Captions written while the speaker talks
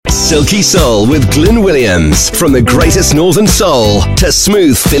Silky Soul with Glyn Williams. From the greatest northern soul to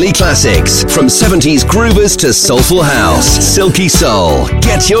smooth Philly classics. From 70s groovers to soulful house. Silky Soul.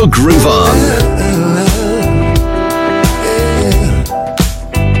 Get your groove on.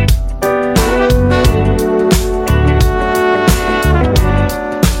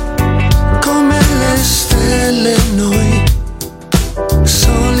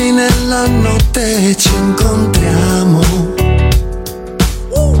 Ci incontriamo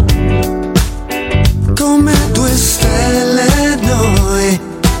come due stelle, noi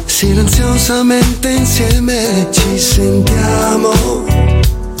silenziosamente insieme ci sentiamo.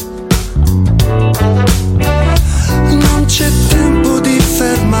 Non c'è tempo di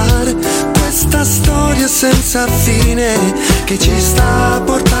fermare questa storia senza fine che ci sta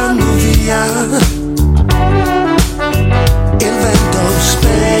portando via. Il vento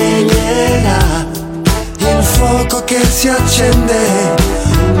spegnerà il fuoco che si accende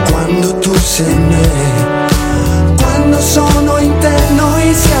quando tu sei me. Quando sono in te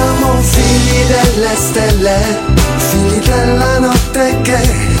noi siamo figli delle stelle, figli della notte che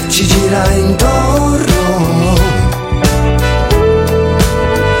ci gira intorno.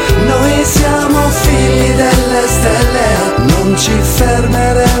 Noi siamo figli delle stelle, non ci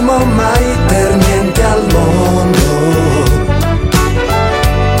fermeremo mai per niente al mondo.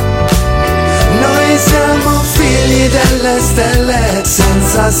 Noi siamo figli delle stelle,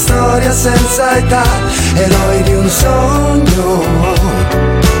 senza storia, senza età, eroi di un sogno.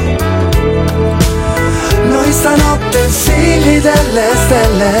 Noi stanotte figli delle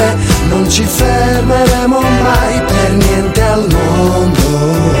stelle, non ci fermeremo mai per niente al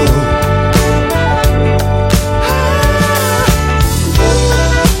mondo.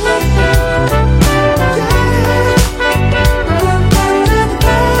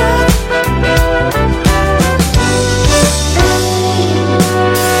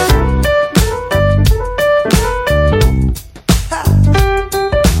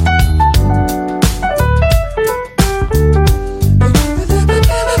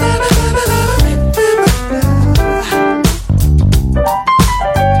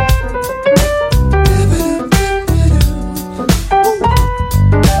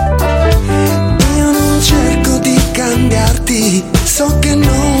 So che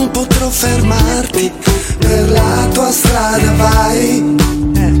non potrò fermarti, per la tua strada vai.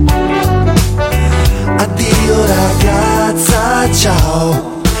 Addio ragazza,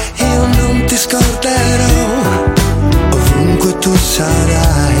 ciao, io non ti scorderò. Ovunque tu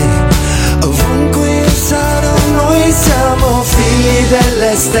sarai, ovunque io sarò. Noi siamo figli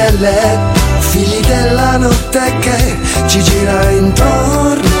delle stelle, figli della notte che ci gira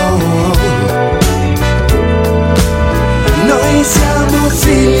intorno. Noi siamo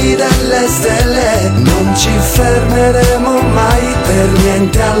figli delle stelle, non ci fermeremo mai per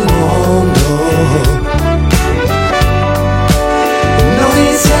niente al mondo.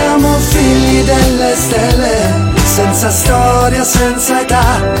 Noi siamo figli delle stelle, senza storia, senza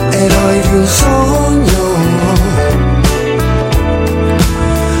età, eroi di un sogno.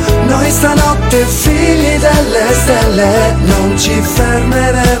 Noi stanotte figli delle stelle, non ci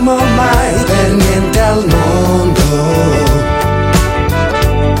fermeremo mai per niente al mondo.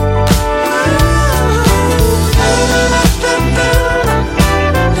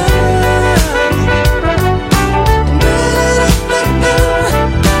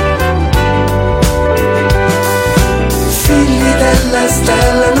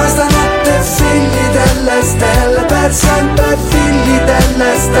 Stelle, noi stanotte figli delle stelle, per sempre figli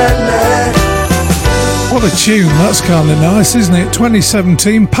delle stelle. What a tune, that's kind of nice, isn't it?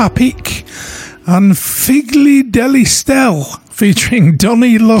 2017, Papik and Figli delle Stelle featuring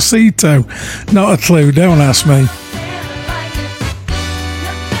Donny Losito. Not a clue, don't ask me.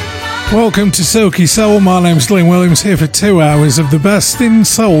 Welcome to Silky Soul, my name's Glyn Williams, here for 2 hours of the best in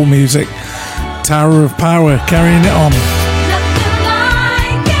soul music. Tower of Power, carrying it on.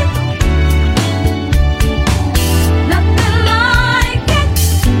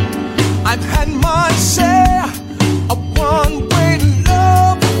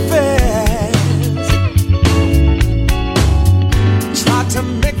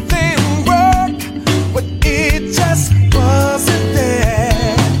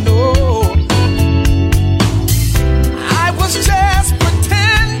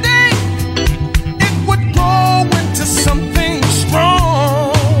 Some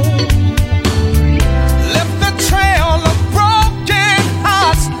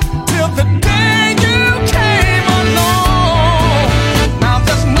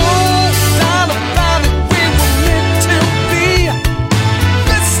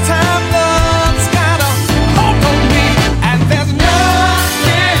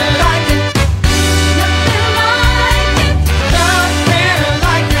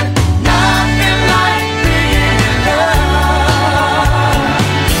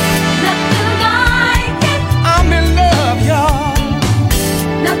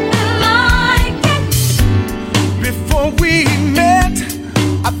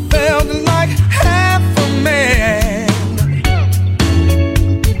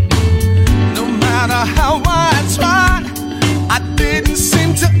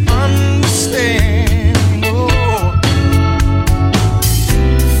understand. Oh.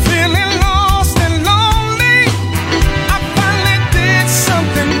 Feeling lost and lonely, I finally did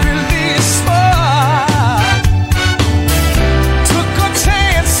something really smart. Took a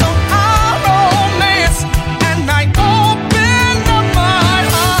chance on our romance, and I opened up my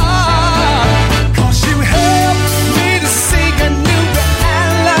heart. 'Cause you helped me to see a new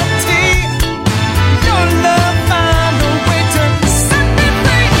reality. Your love found a way to set me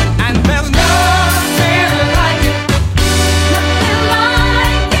free, and there's nothing like it. Nothing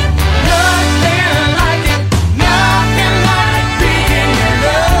like it. Nothing like it. Nothing like being in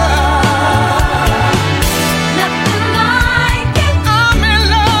love. Nothing like it. I'm in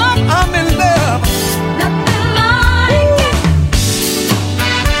love. I'm in love. Nothing like it.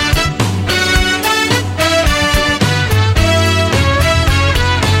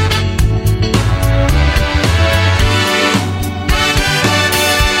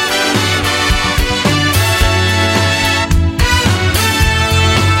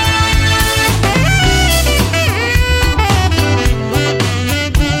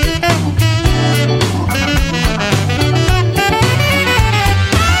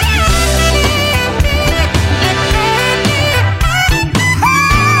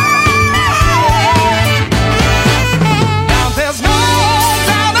 Now there's no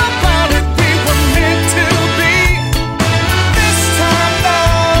doubt about it, we were meant to be. This time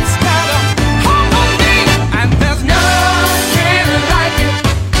love's got a hold on me, and there's nothing like it.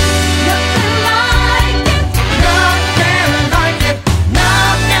 Nothing like it. Nothing like it.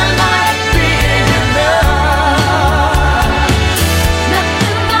 Nothing like being in love.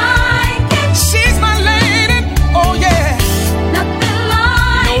 Nothing like it. She's my lady, oh yeah. Nothing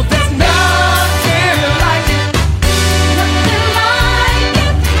like it. No, there's nothing like it. Nothing like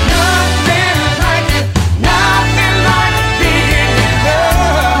it. Nothing like it. Nothing like being in love.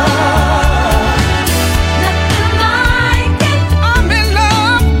 Nothing like it. I'm in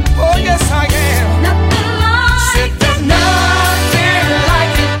love. Oh yes I am. Nothing like it. There's nothing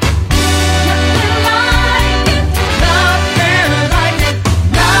like it. Nothing like it. Nothing like it.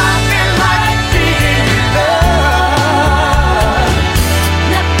 Nothing like being in love.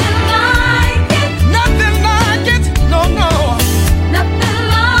 Nothing like it. Nothing like it. No, no. Nothing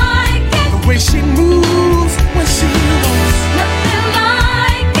like it. The way she moves when she walks. Nothing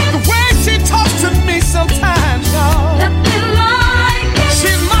like it. The way she talks to me sometimes, y'all. Nothing like it.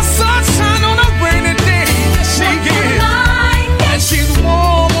 She's my sunshine on a rainy day. She is. And she's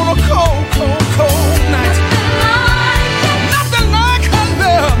warm on a cold, cold, cold night. Nothing like her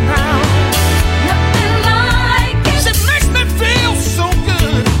love now. Nothing like it. She makes me feel so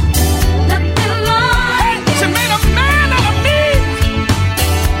good. Nothing like it. She made a man out of me.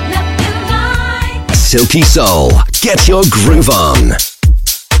 Nothing like it. Silky Soul. Get your groove on.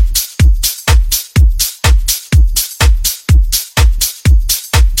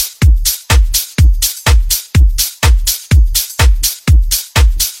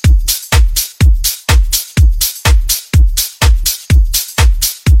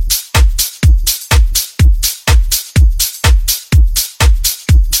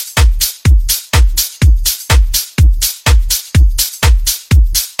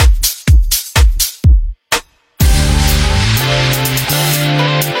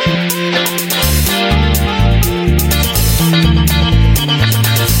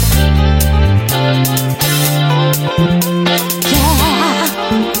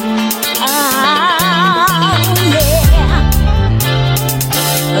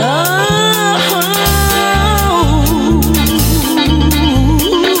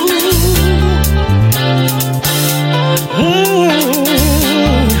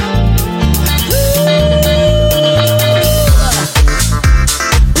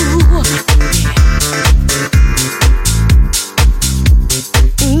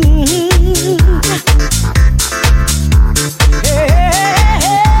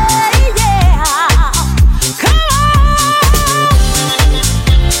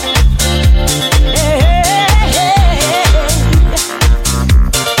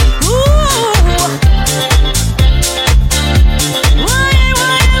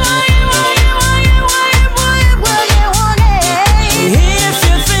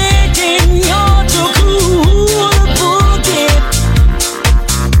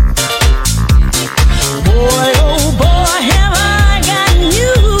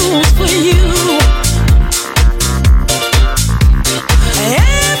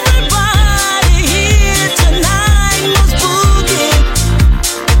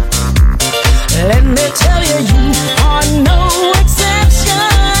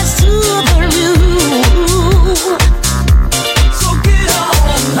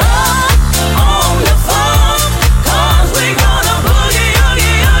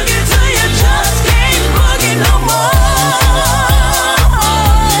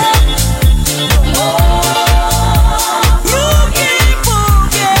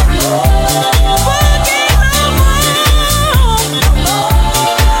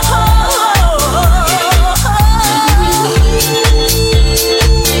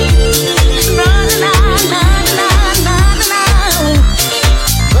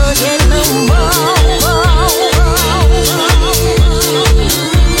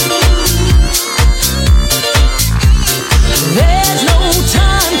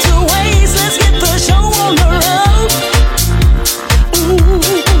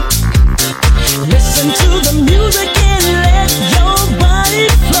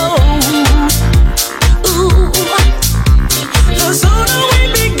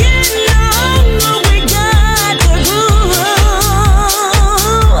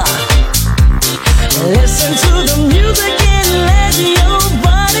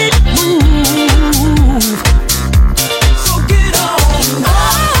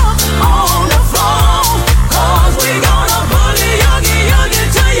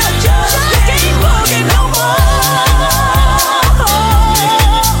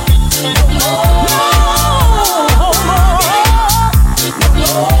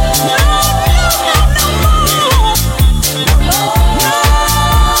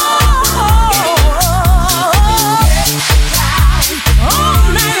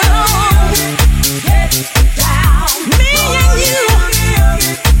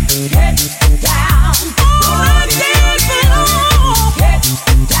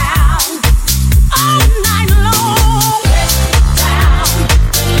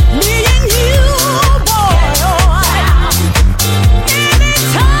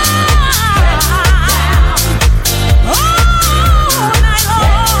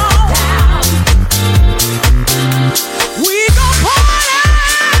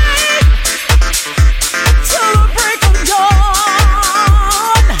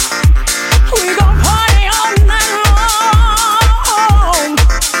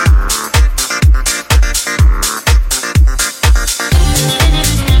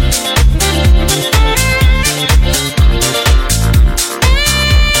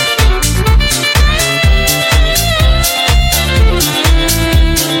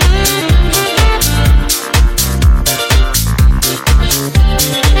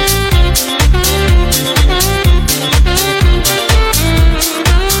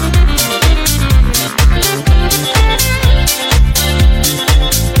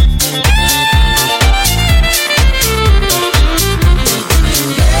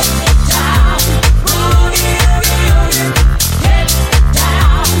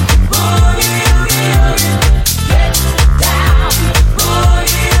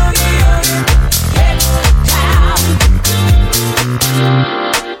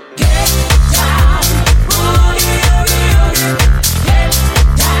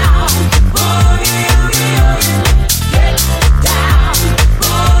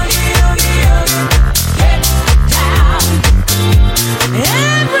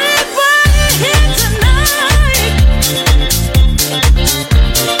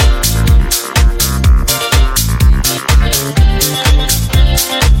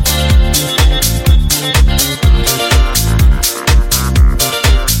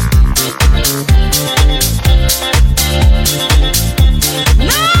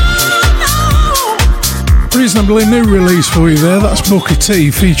 fashionably new release for you there. That's Booker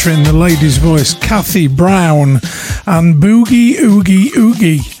T featuring the lady's voice, Kathy Brown, and Boogie Oogie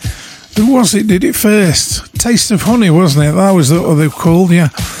Oogie. Who was it did it first? Taste of Honey, wasn't it? That was what they were called, yeah.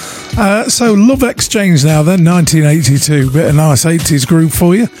 So Love Exchange now then, 1982. Bit of nice 80s groove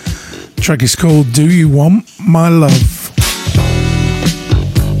for you. The track is called Do You Want My Love?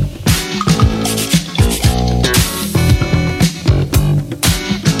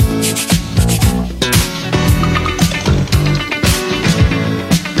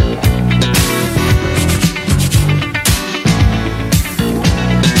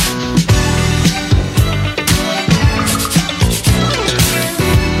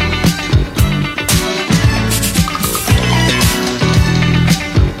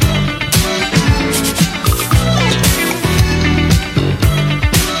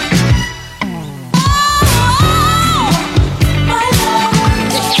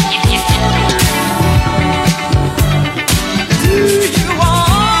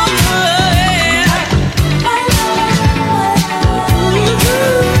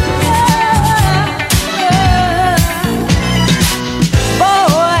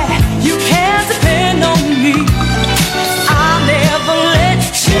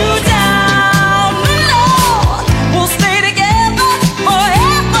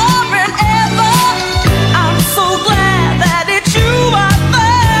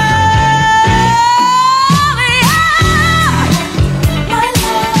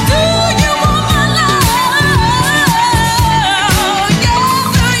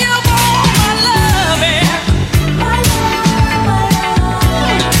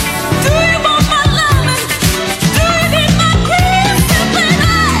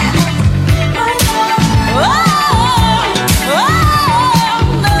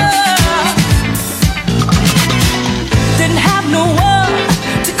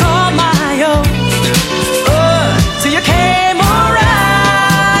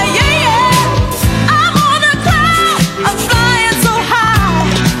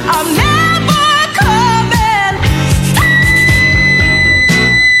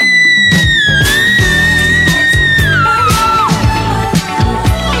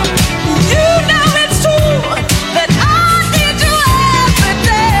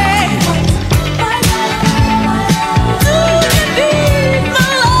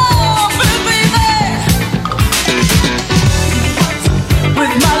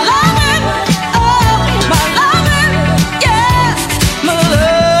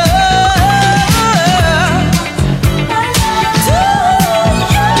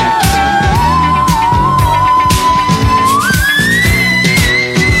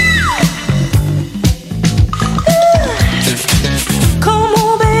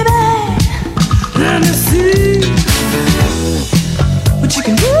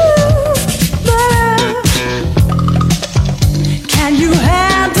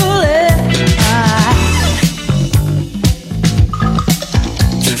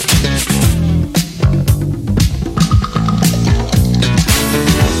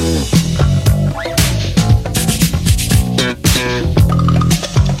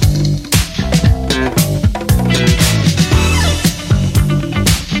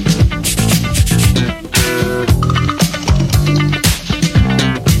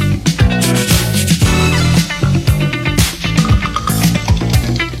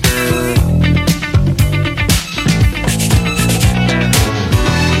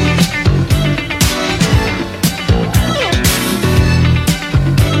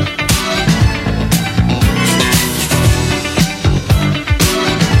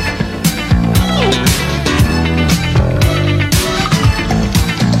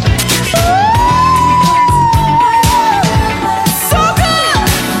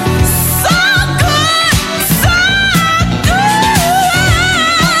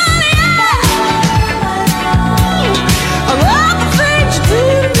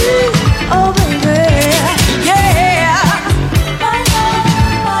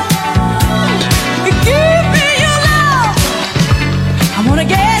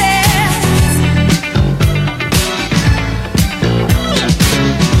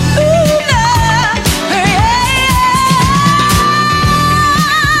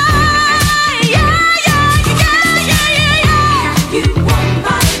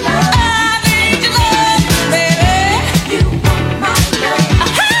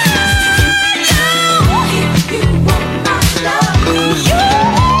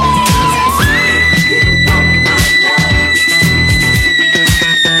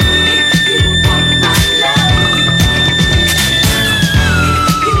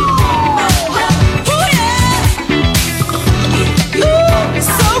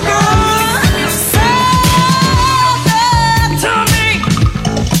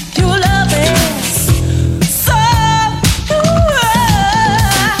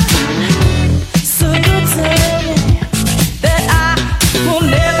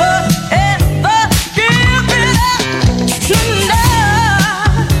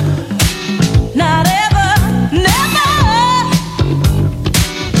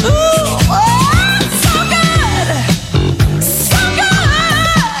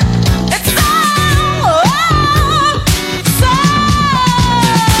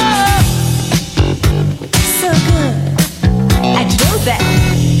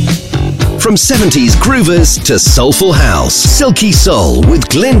 From 70s groovers to soulful house. Silky Soul with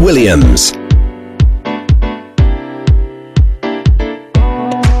Glenn Williams.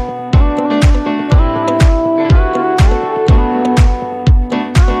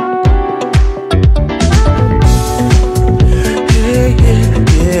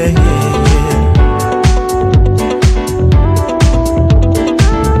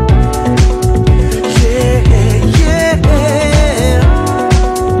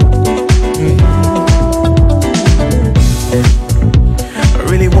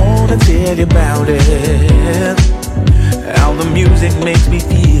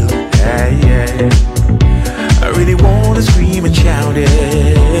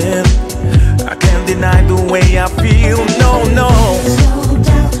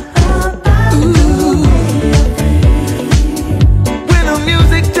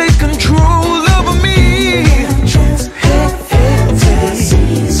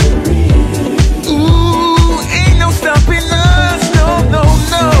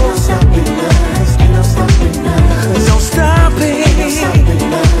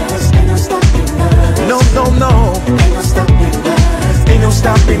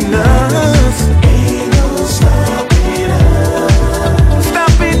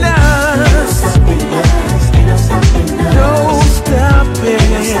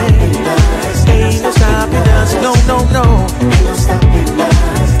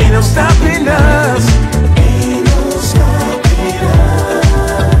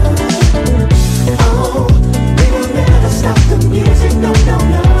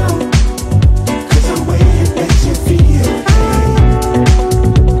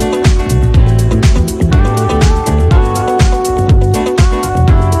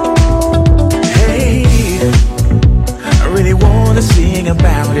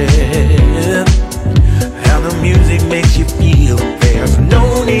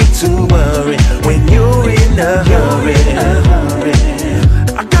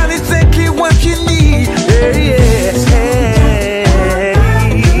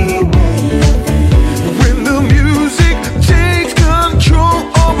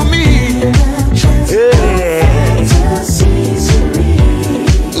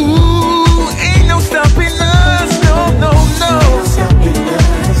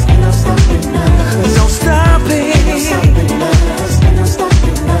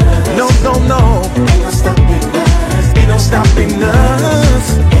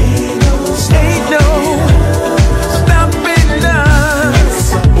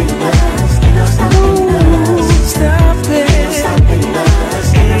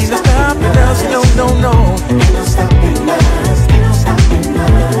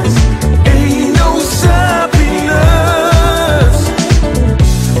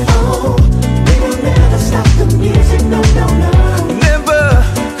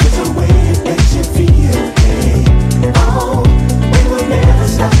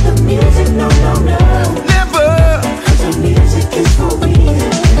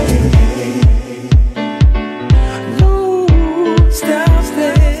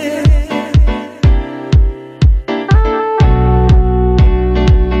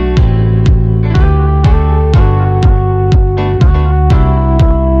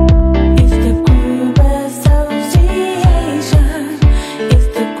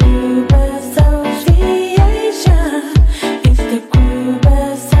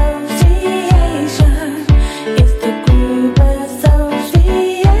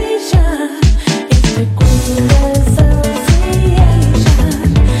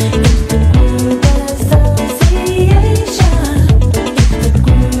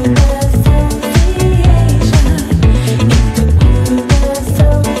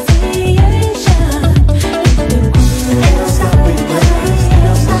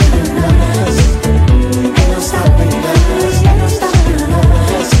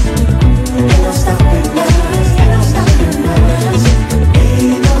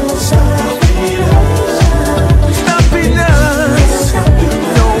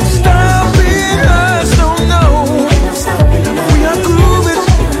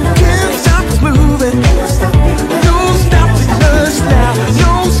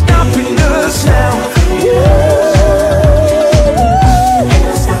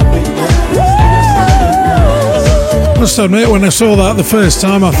 Must admit, when I saw that the first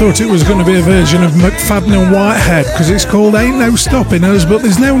time, I thought it was going to be a version of McFadden and Whitehead, because it's called Ain't No Stopping Us, but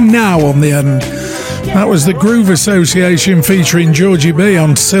there's no now on the end. That was the Groove Association featuring Georgie B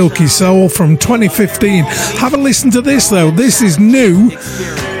on Silky Soul from 2015. Have a listen to this though. This is new.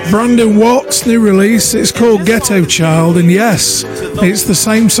 Brandon Watts' new release. It's called Ghetto Child, and yes, it's the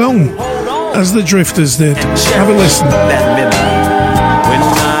same song as the Drifters did. Have a listen. That midnight when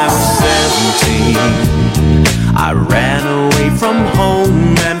I was 17. reality. I ran away from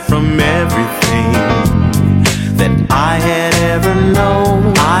home and from everything that I had ever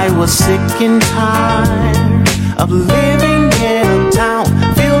known. I was sick and tired of living in a town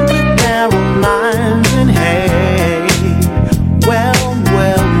filled with narrow minds. And hey, well,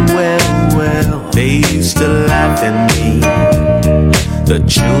 they used to laugh at me. The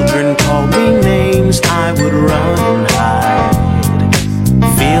children called me names, I would run and hide,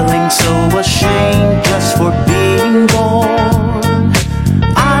 feeling so ashamed just for being born.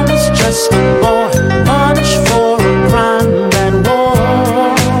 I was just a boy, punished for a crime that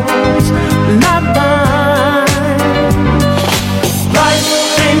was not mine.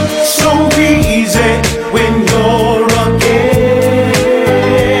 Life ain't so easy when you're a ghetto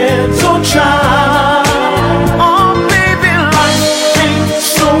child. Oh baby, life ain't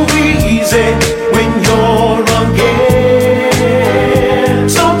so easy when you're a ghetto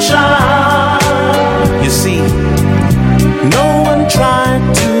child. You see, no one tried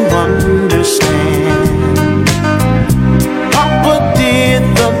to understand. Papa did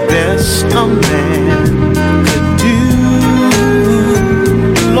the best a man could do.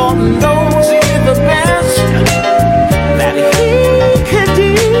 Lord knows he did the best that he could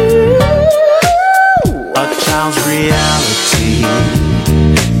do. A child's reality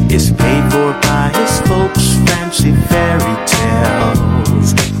is paid for by his folks. Fancy fairy tales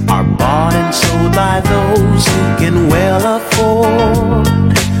are bought and sold by those who can well afford.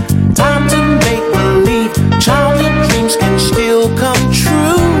 Time to make believe childhood dreams can still come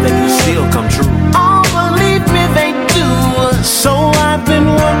true. They can still come true. Oh, believe me, they do. So I've been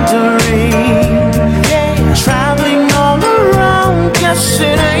wondering, yeah, traveling all around. Guess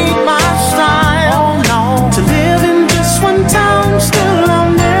it ain't my style. Oh no, to live in just one town. Still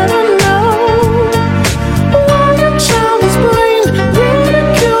I'll never know why a child is blamed,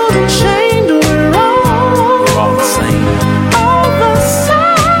 ridiculed and shamed. We're all the same. All the same.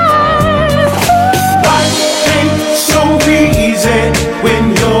 Life ain't so easy when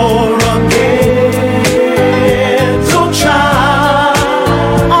you're a ghetto child.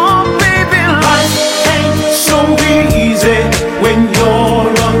 Oh baby, life ain't so easy when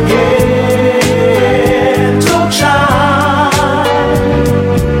you're a ghetto child.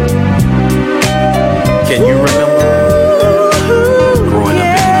 Can you remember growing up in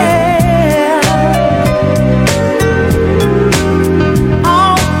the ghetto?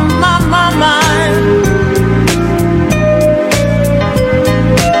 Oh my.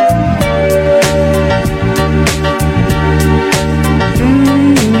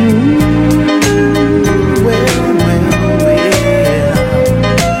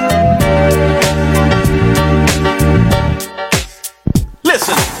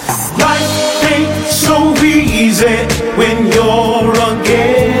 Listen, life ain't so easy when you're a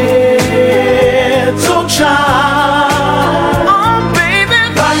ghetto child. Oh baby,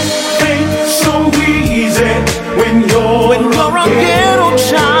 life ain't so easy when you're a ghetto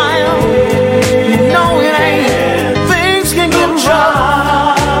child. You know it ain't. Things can get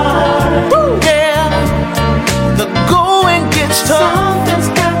rough. Yeah, the going gets tough. Something's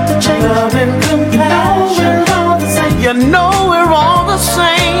got to change. Love and compassion. You know we're all the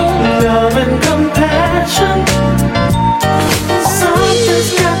same. Love and compassion.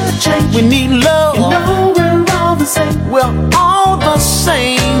 Something's got to change. We need love. You know we're all the same. We're all the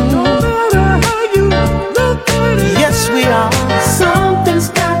same. No matter how you look at it. Yes, we are. Something's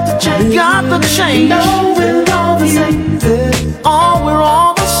got to change. Got to change. You know we're all the same. Oh, we're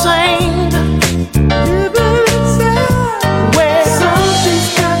all the same. Where something's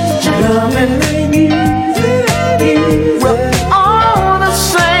got to change. Love and we're all the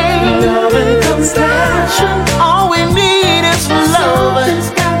same. Love and compassion. All we need is love.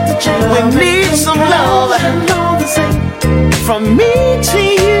 We need some love from me to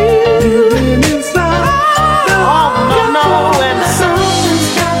you. Oh no, and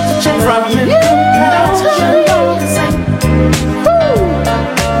from you to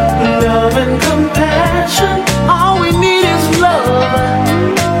love and compassion. All we need is love.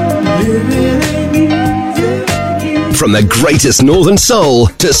 From the greatest Northern Soul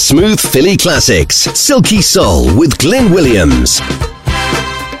to smooth Philly classics, Silky Soul with Glyn Williams.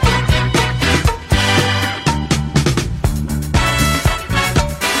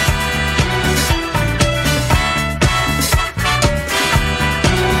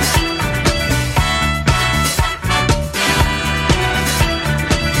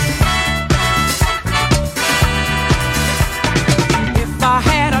 If I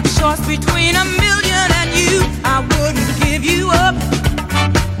had a choice between a million and you, I wouldn't give you up.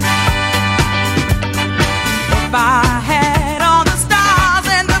 If I had all the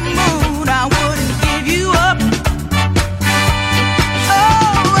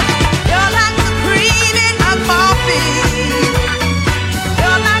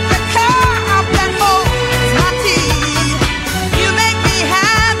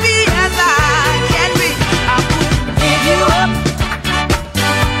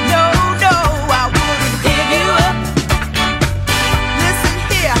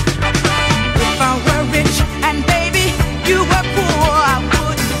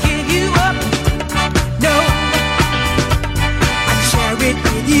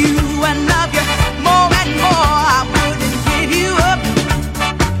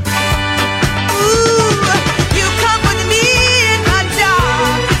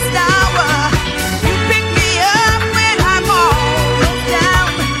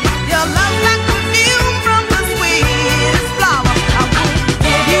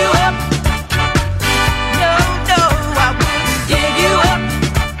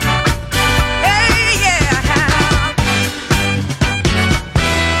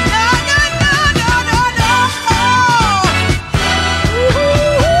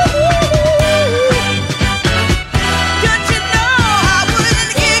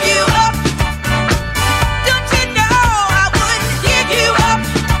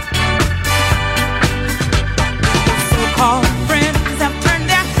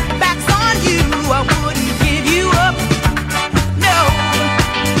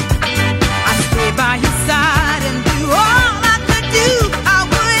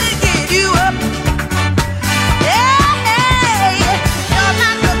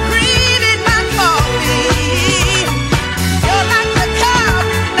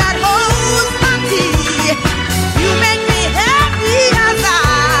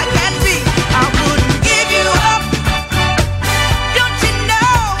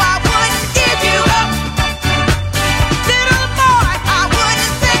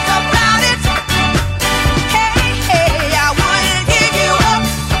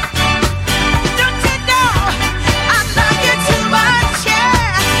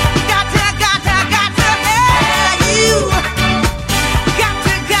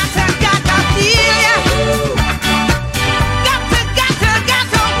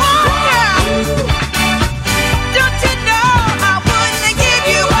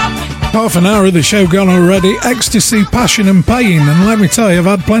Half an hour of the show gone already. Ecstasy, passion and pain. And let me tell you, I've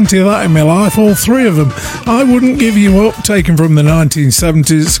had plenty of that in my life, all three of them. I Wouldn't Give You Up, taken from the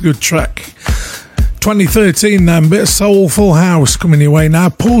 1970s. It's a good track. 2013 then, bit of Soulful House coming your way now.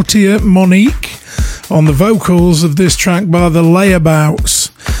 Portia Monique on the vocals of this track by the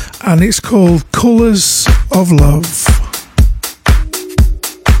Layabouts. And it's called Colours of Love.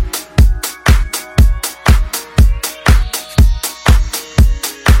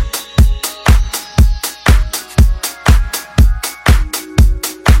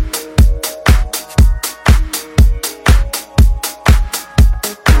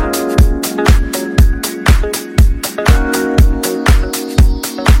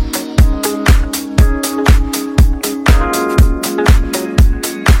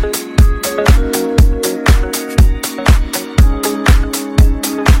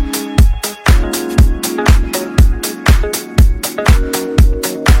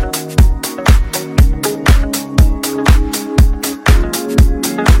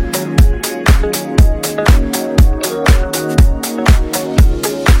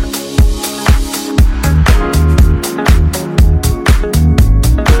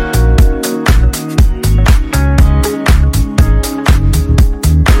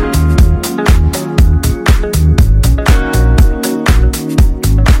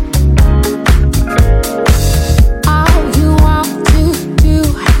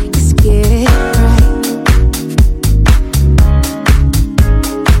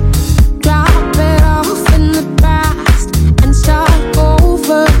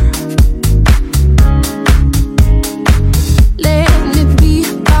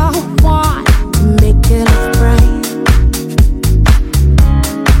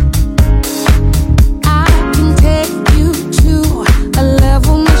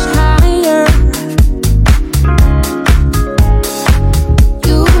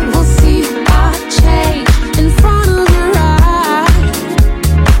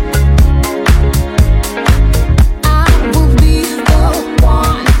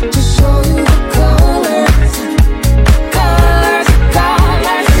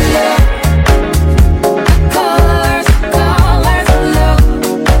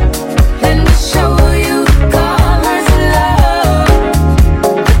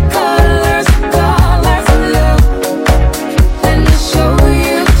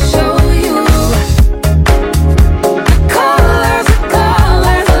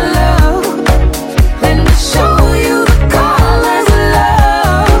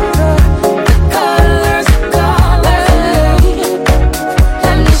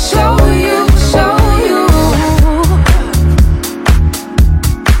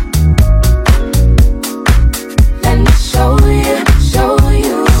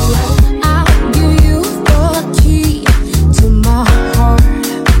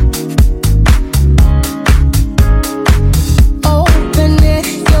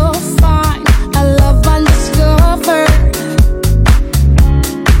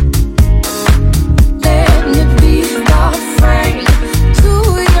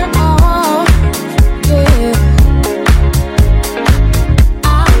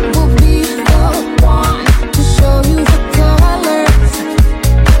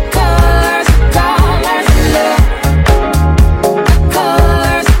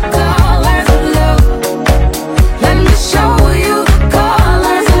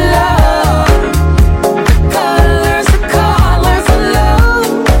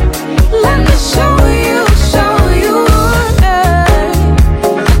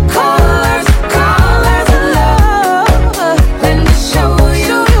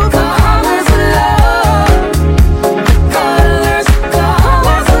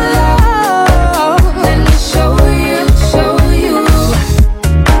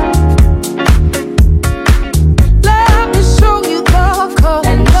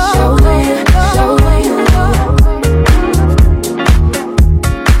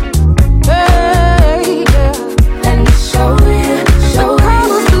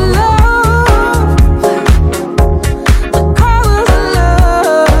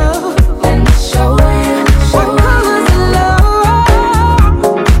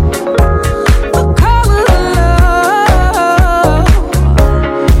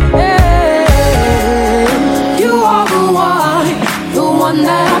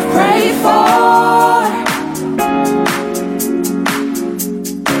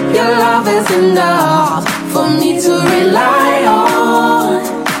 enough for me to rely on.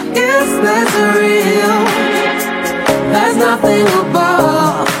 Is this real? There's nothing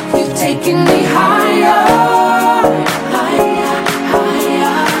above. You've taken me higher, higher,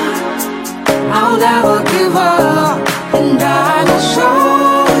 higher. I'll never give up, and I will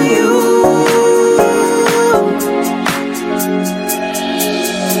show you.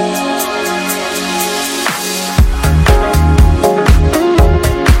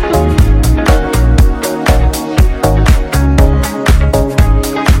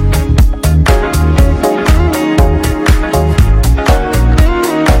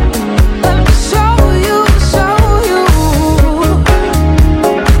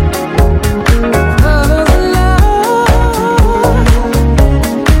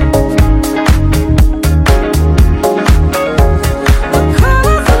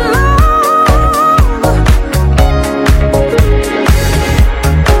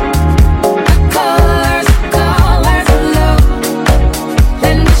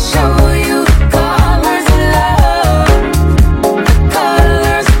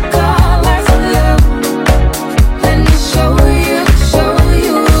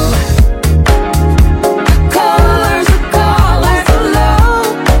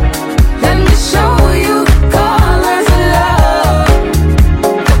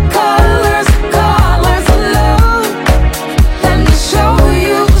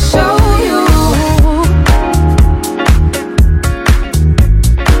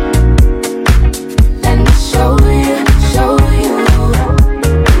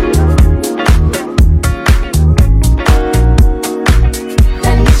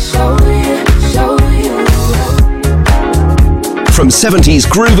 70s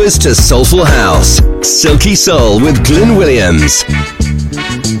groovers to soulful house. Silky Soul with Glyn Williams.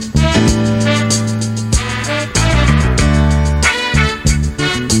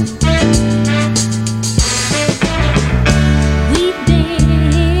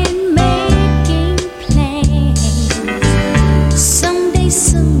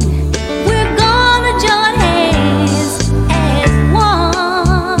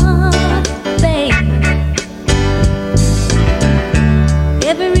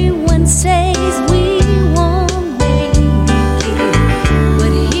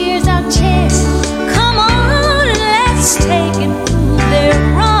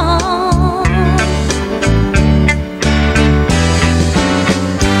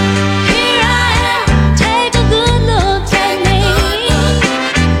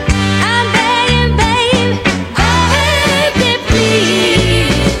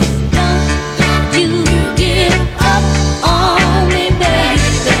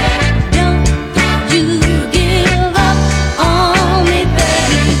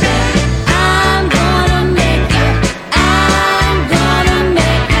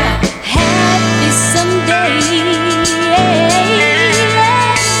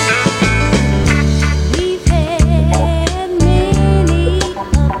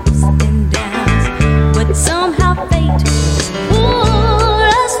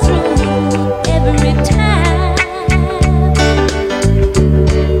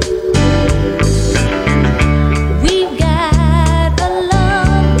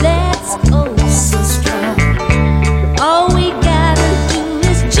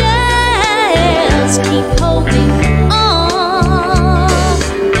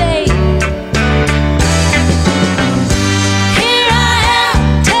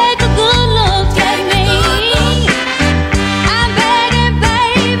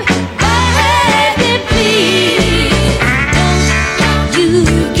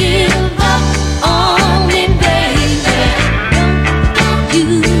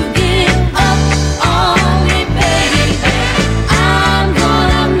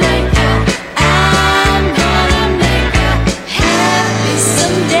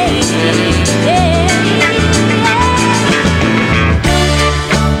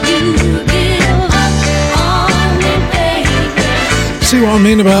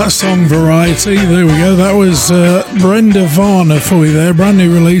 About song variety. There we go. That was Brenda Varner for you there. Brand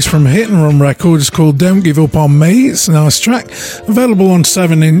new release from Hit and Run Records called Don't Give Up On Me. It's a nice track. Available on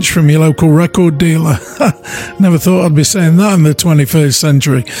 7-inch from your local record dealer. Never thought I'd be saying that in the 21st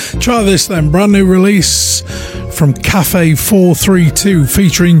century. Try this then. Brand new release from Cafe 432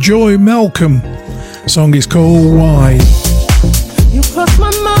 featuring Joy Malcolm. The song is called Why. You cross my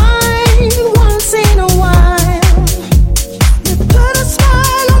mind once in a while.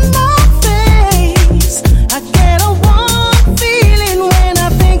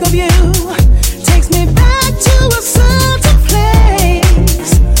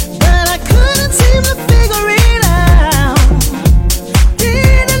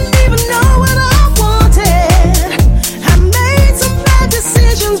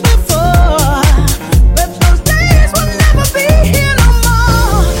 Before, but those days will never be here no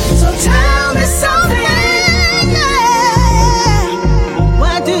more.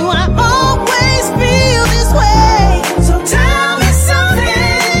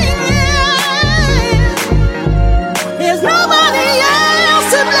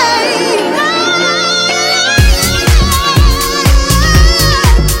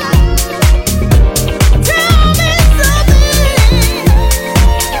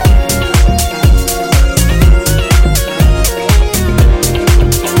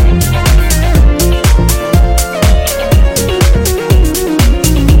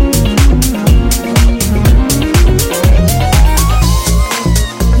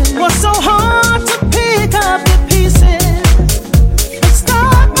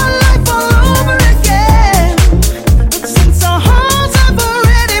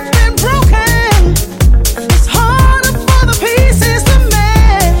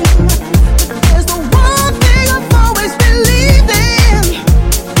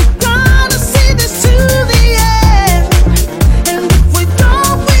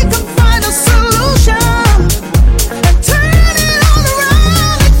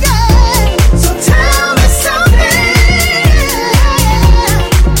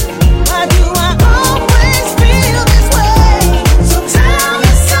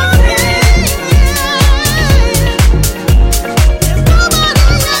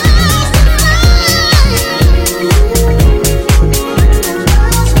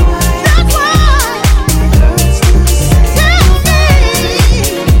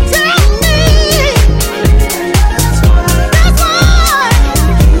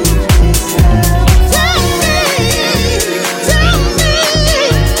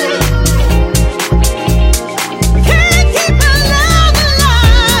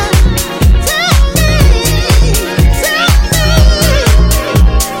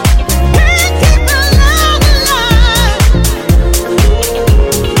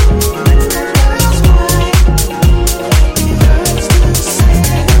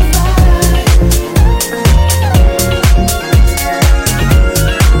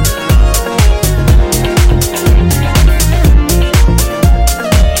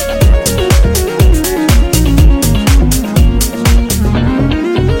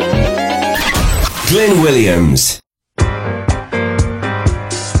 Williams.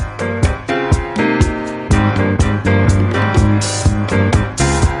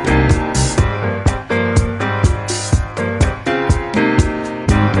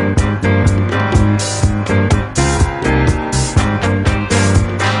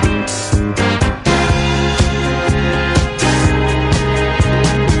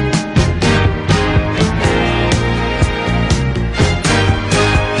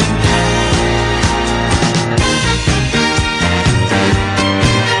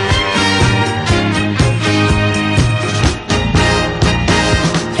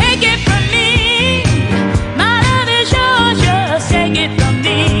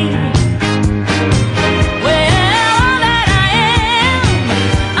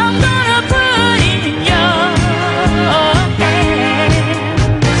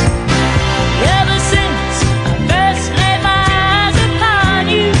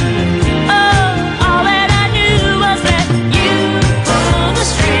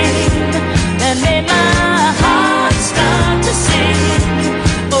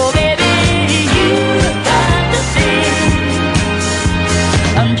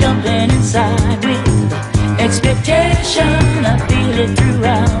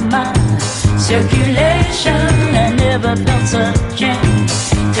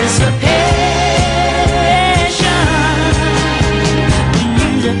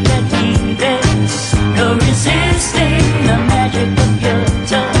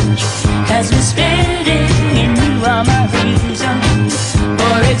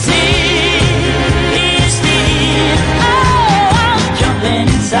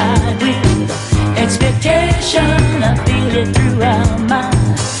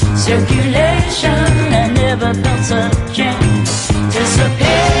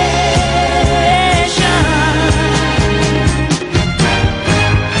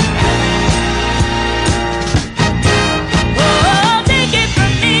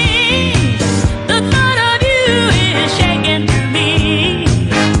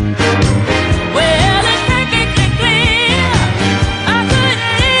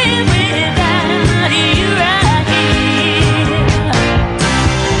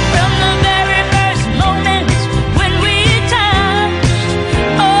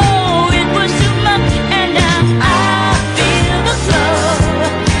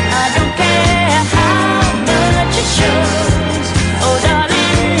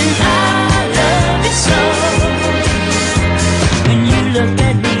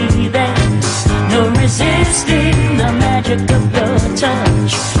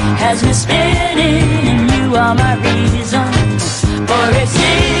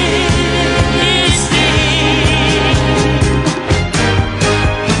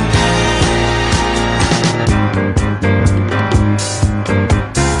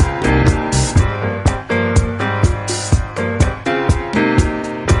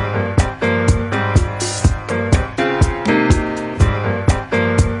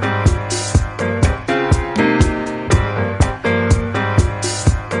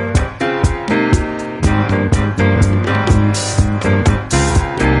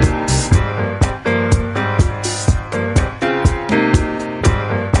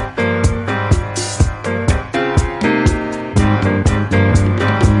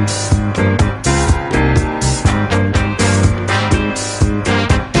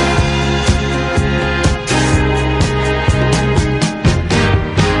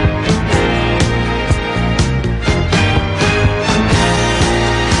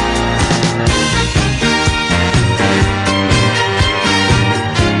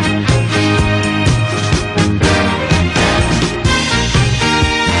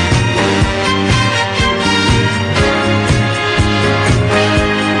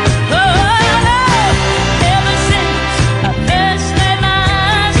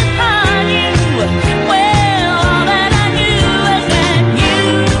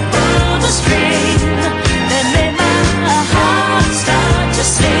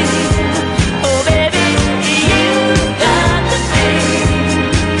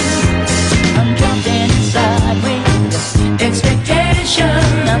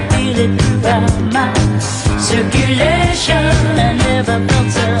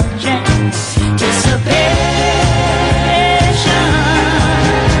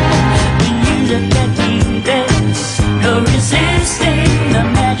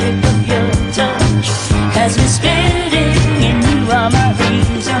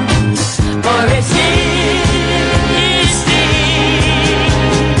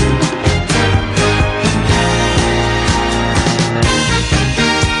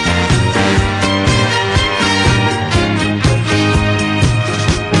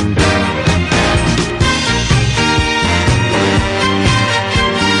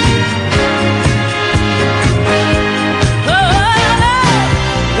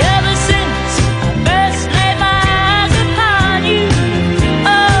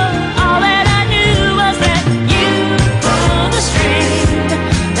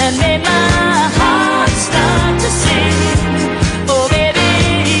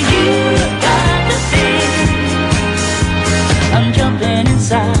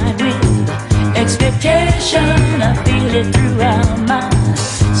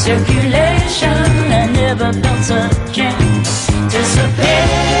 circulation. I never felt such anticipation.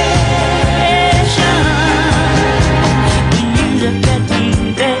 When you look at me,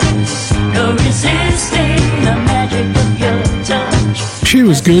 there's no resisting the magic of your touch. She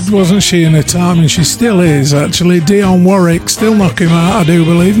was good, wasn't she, in her time, and she still is, actually. Dionne Warwick, still knocking him out, I do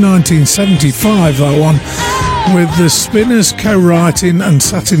believe, 1975, that one, with the Spinners co-writing and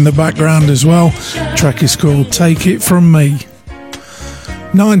sat in the background as well. The track is called Take It From Me.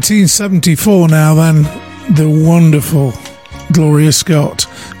 1974 now then, the wonderful Gloria Scott.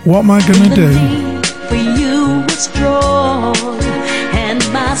 What am I gonna do? For you is strong, and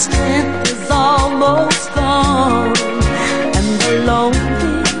my strength is almost gone, and the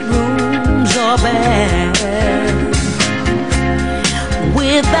lonely rooms are bad.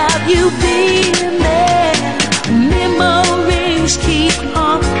 Without you being there, memories keep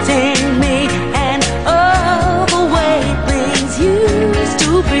haunting me, and all the way things used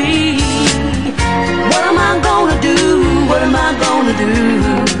to be. What am I gonna do? What am I gonna do?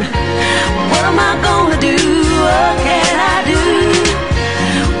 What am I gonna do? What can I do?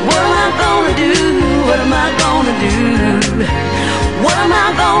 What am I gonna do? What am I gonna do? What am I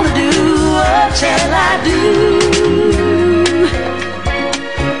gonna do? What shall I do?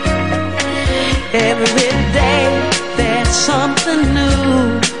 Every day there's something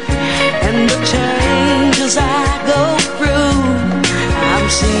new, and the changes I go through, I'm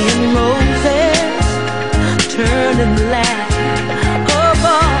seeing roses turning black. Oh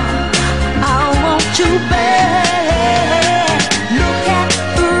boy, I want you back. Look at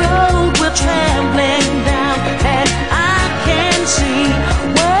the road we're traveling down, and I can see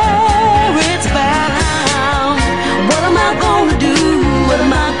where it's bound. What am I gonna do? What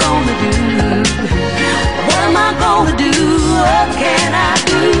am I gonna do? What am I gonna do? What can I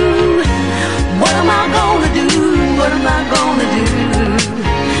do? What am I gonna do? What am I gonna do?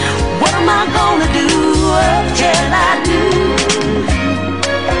 What am I gonna do? What can I do?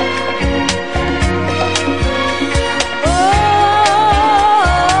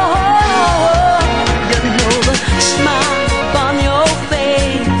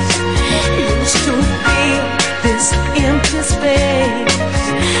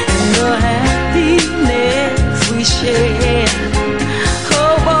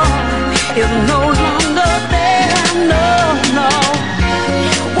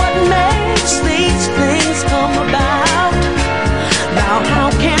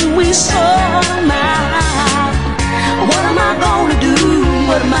 What am I gonna do?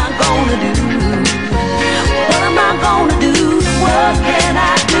 What am I gonna do? What can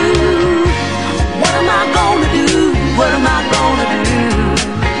I do? What am I gonna do? What am I gonna do?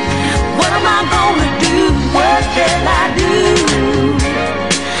 What am I gonna do? What can I do?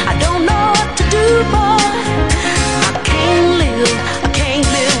 I don't know what to do, boy. I can't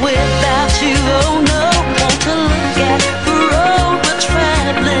live without you. Oh no, want to look at the road we're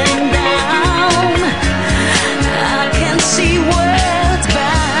traveling down. I can see where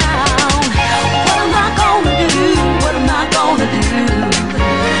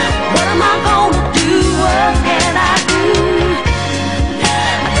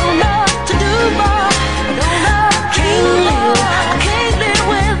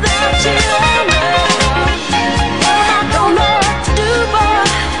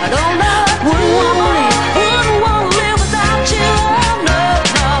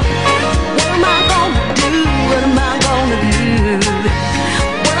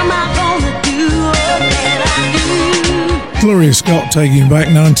Gloria Scott taking back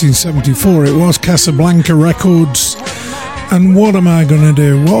 1974. It was Casablanca Records. And what am I going to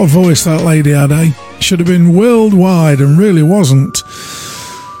do? What a voice that lady had, eh? Should have been worldwide and really wasn't.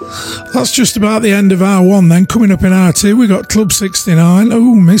 That's just about the end of hour one then. Coming up in hour two, we got Club 69.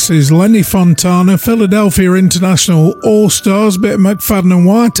 Oh, Mrs. Lenny Fontana, Philadelphia International All-Stars, bit of McFadden and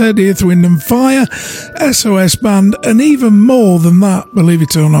Whitehead, Earth, Wind and Fire, SOS Band, and even more than that, believe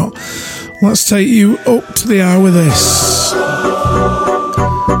it or not. Let's take you up to the hour with this.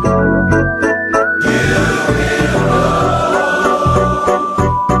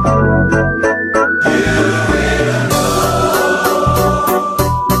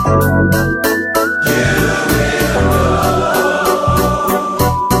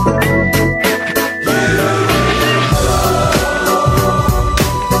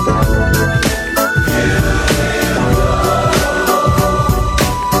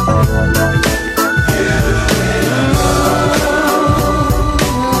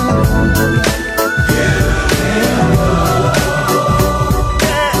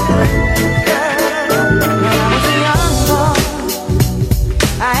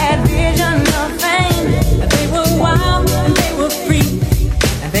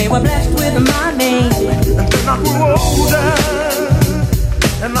 They were blessed with my name. And then I grew older,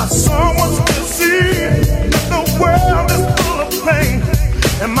 and I saw what's to see. The world is full of pain,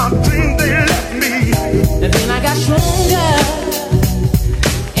 and my dreams they left me. And then I got stronger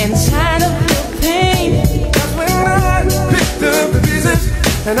inside of the pain. That's when I picked up the pieces,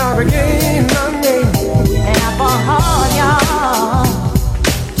 and I regained my name. And I fought hard, y'all,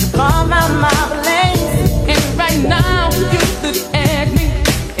 to come out my place. And right now you look at me,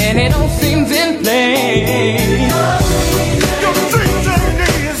 and it all seems in place. Your dreams ain't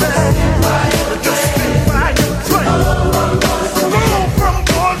easy. Just stick by your place. Move from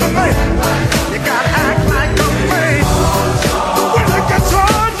boy to man. You gotta act like a man. When it gets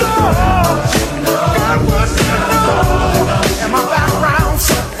harder, God what you know. And my background,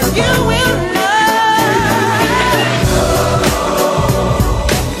 You will know.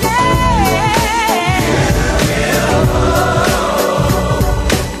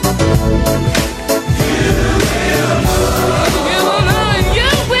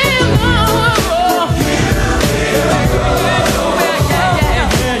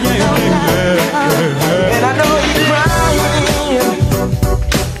 and I know you're crying.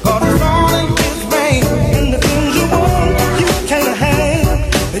 'Cause it's all in His rain. And the things you want, you can't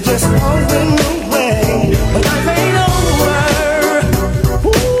have. It just comes in the way. But life ain't over.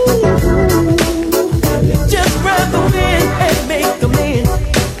 Just grab the wind and make a man,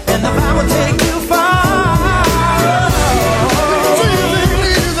 and the vibe will take you far.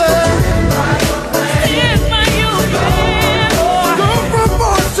 Stand by your man. Go from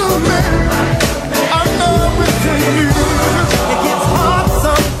boy to man. I know it to you. It gets hard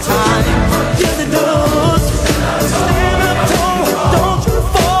sometimes. Yes, it does. Stand up tall, don't you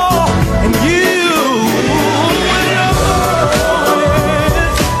fall, and you will know it.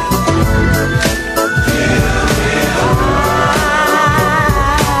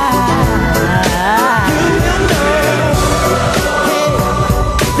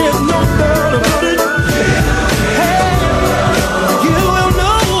 There's no doubt about it. Hey, you will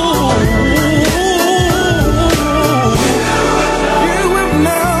know. You will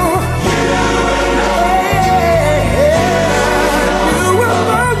know. You will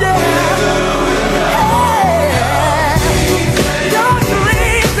know, Your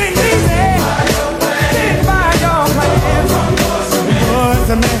dreams ain't easy. Stick by your plan. Boys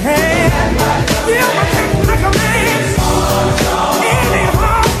and man. You must act like a man. Any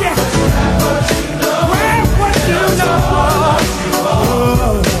heart, yeah. Grab what you know.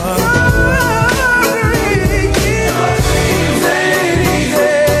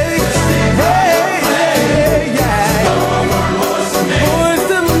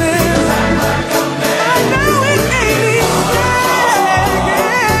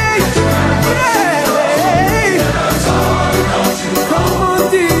 Come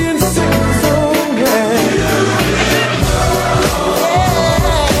on, D and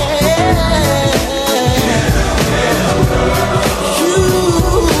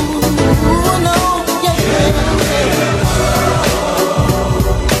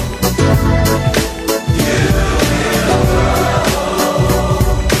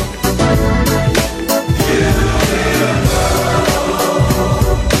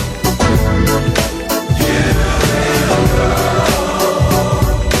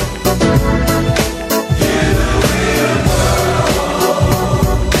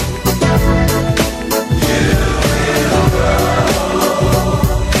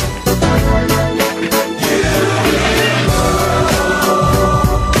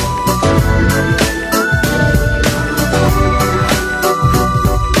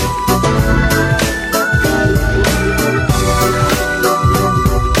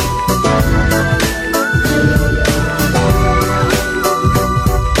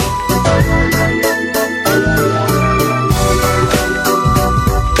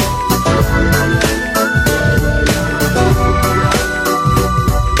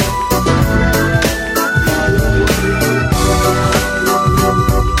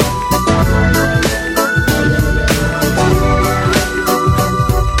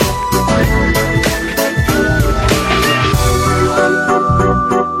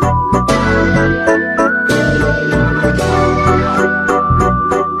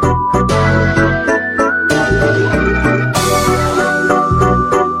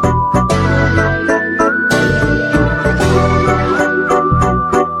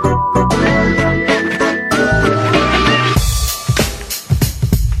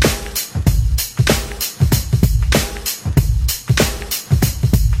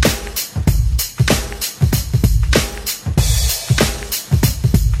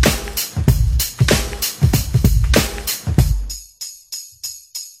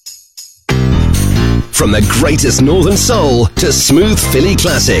From the greatest Northern Soul to smooth Philly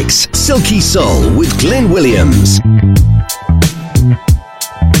classics. Silky Soul with Glenn Williams.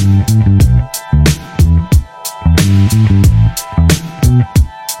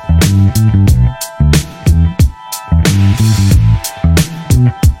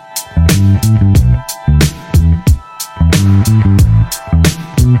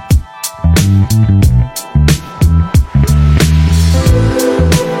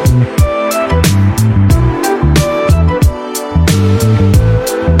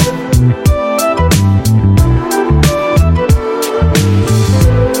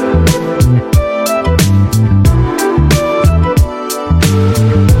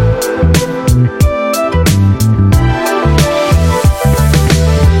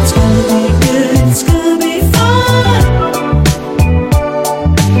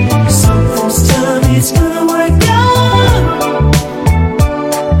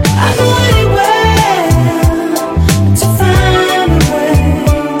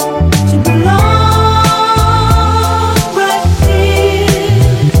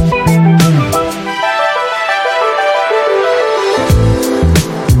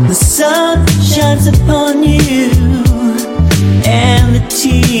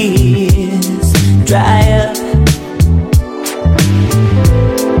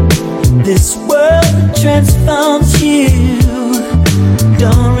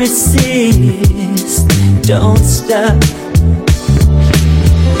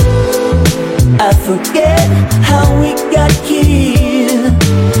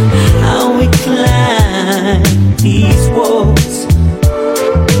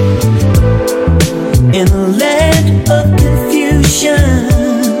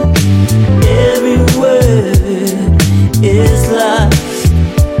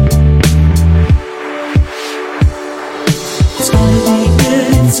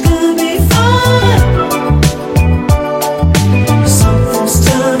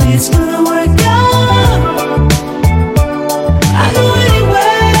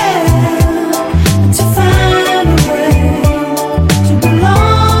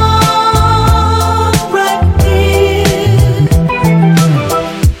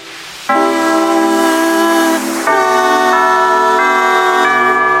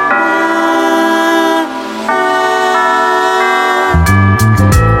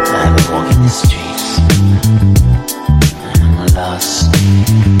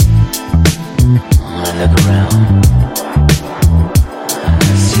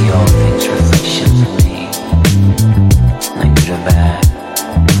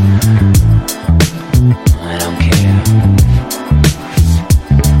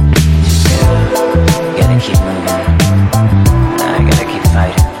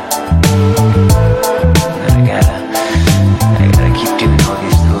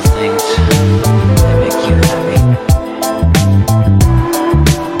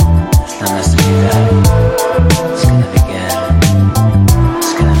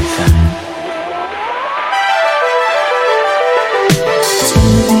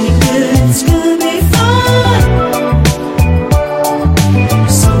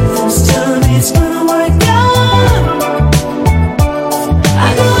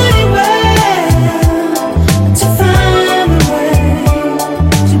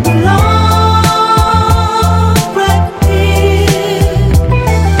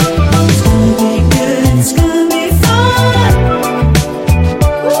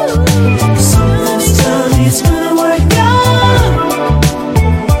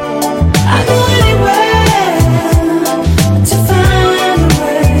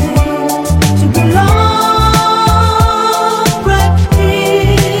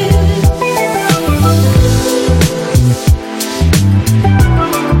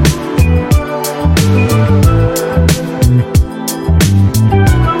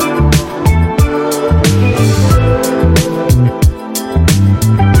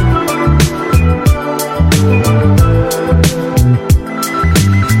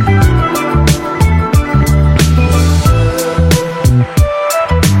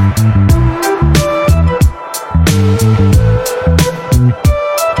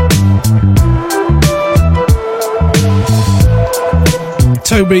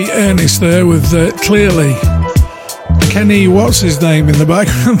 Toby Ernest there with clearly Kenny, what's his name in the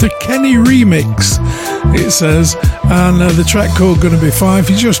background? The Kenny remix, it says, and the track called Gonna Be Fine. If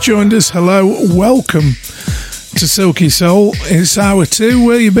you just joined us, hello, welcome to Silky Soul. It's hour 2.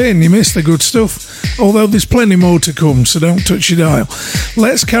 Where you been? You missed the good stuff, although there's plenty more to come, so don't touch your dial.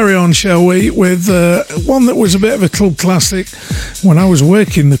 Let's carry on, shall we, with one that was a bit of a club classic when I was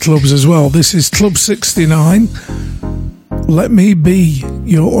working the clubs as well. This is Club 69. Let Me Be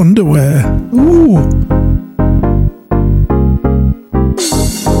Your Underwear. Ooh.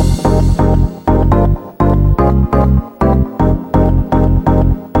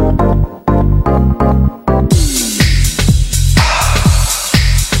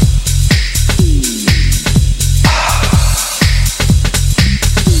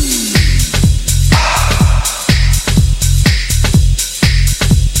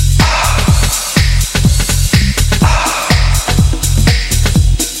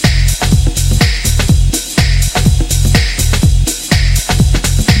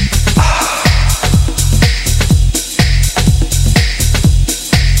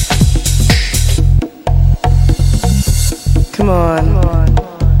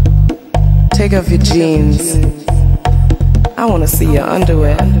 Take off your jeans. I wanna see your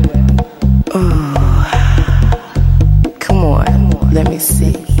underwear. Oh, come on, let me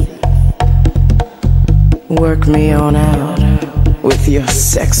see. Work me on out with your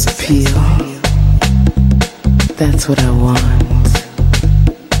sex appeal. That's what I want.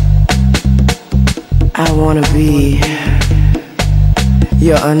 I wanna be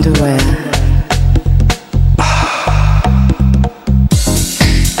your underwear.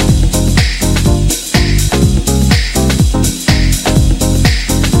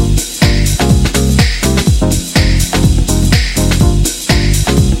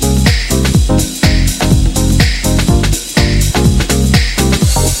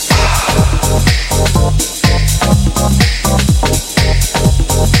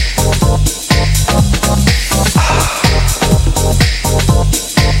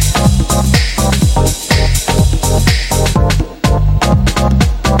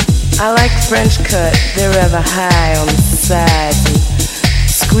 I like French cut, they're rather high on the sides and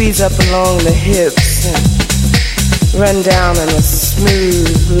squeeze up along the hips and run down in a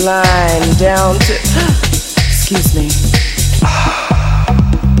smooth line down to, excuse me.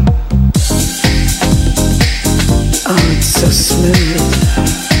 Oh, it's so smooth.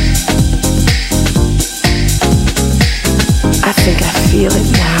 I think I feel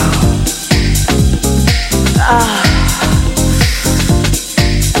it now.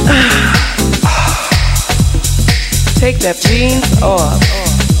 Take that jeans off.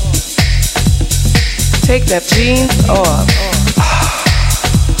 Take that jeans off.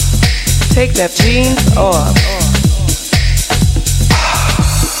 Take that jeans off.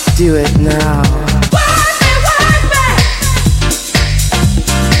 Do it now.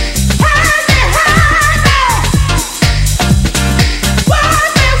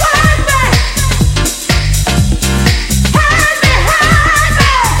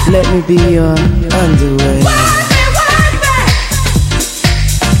 Let me be your underwear.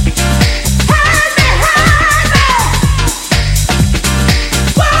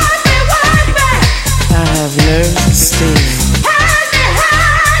 Nerves of steel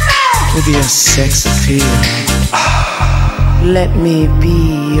with your sex appeal. Let me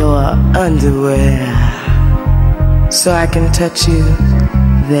be your underwear so I can touch you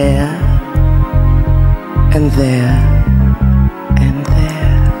there and there and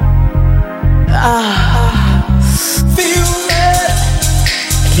there. Feel it.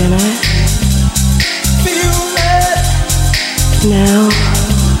 Can I? Feel it. Now.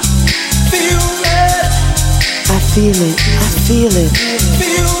 I feel it, I feel it.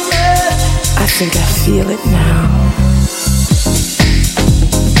 I think I feel it now.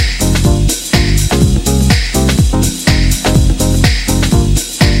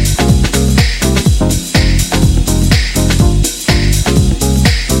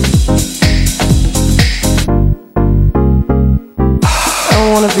 I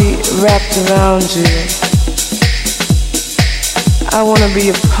wanna be wrapped around you. I wanna be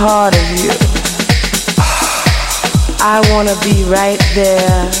a part of you. I wanna be right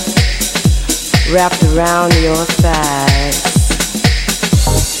there, wrapped around your thighs.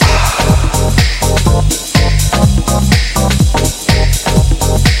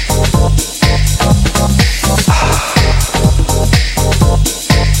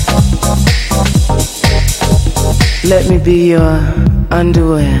 Let me be your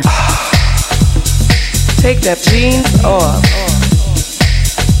underwear. Take that jeans off.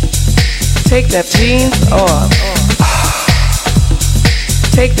 Take that jeans off.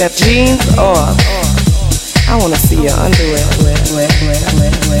 Take that jeans off. I wanna see your underwear.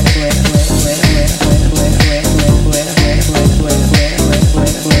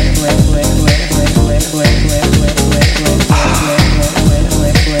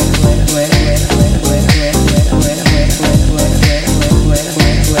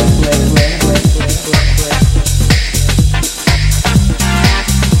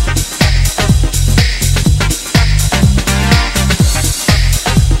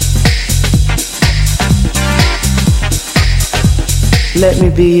 Let me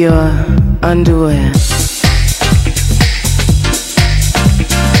be your underwear.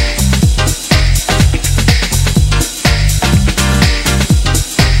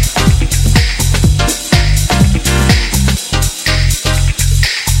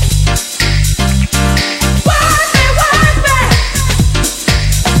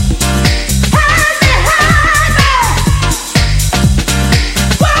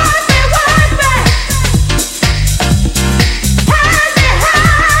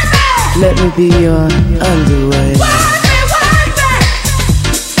 Let me be your underwear.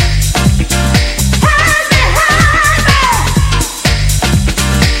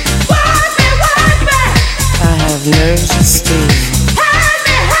 have nerves of steel.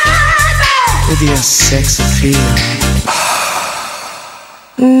 With your sex appeal.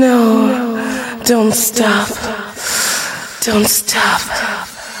 No, don't stop. Don't stop.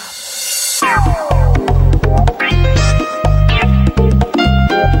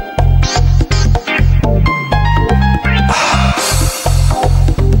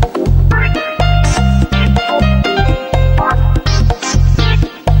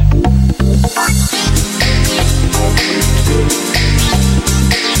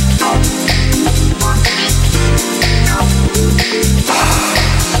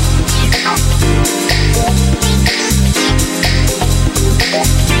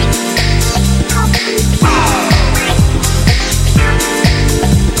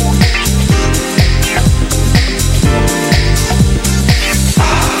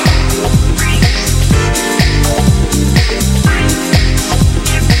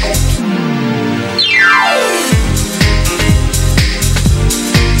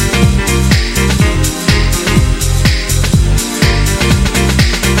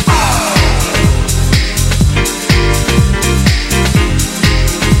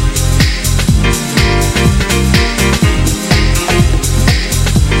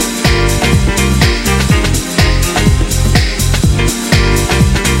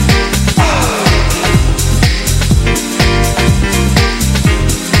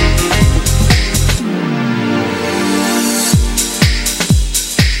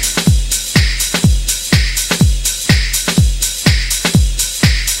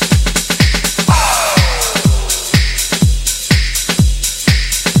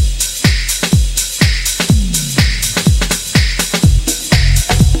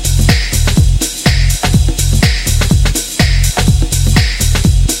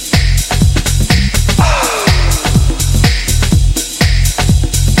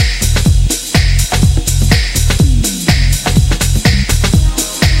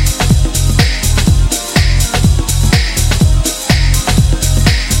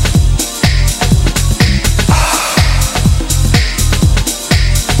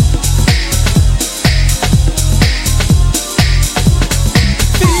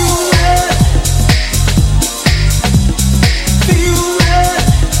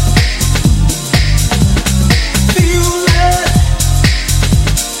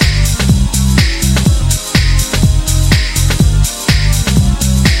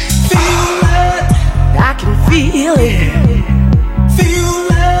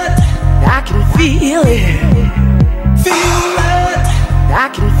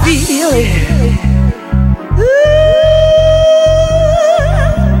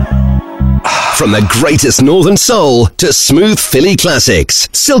 From the greatest Northern Soul to smooth Philly classics,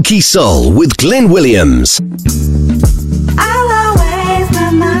 Silky Soul with Glenn Williams. I'll always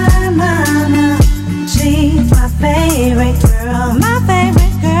love my mama. She's my favorite girl. My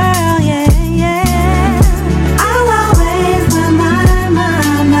favorite girl, yeah, yeah. I'll always love my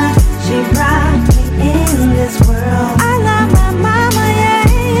mama. She brought me in this world. I love my mama, yeah,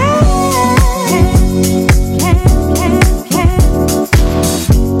 yeah.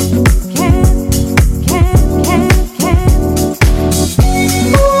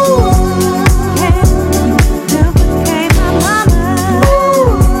 Duplicate my mama.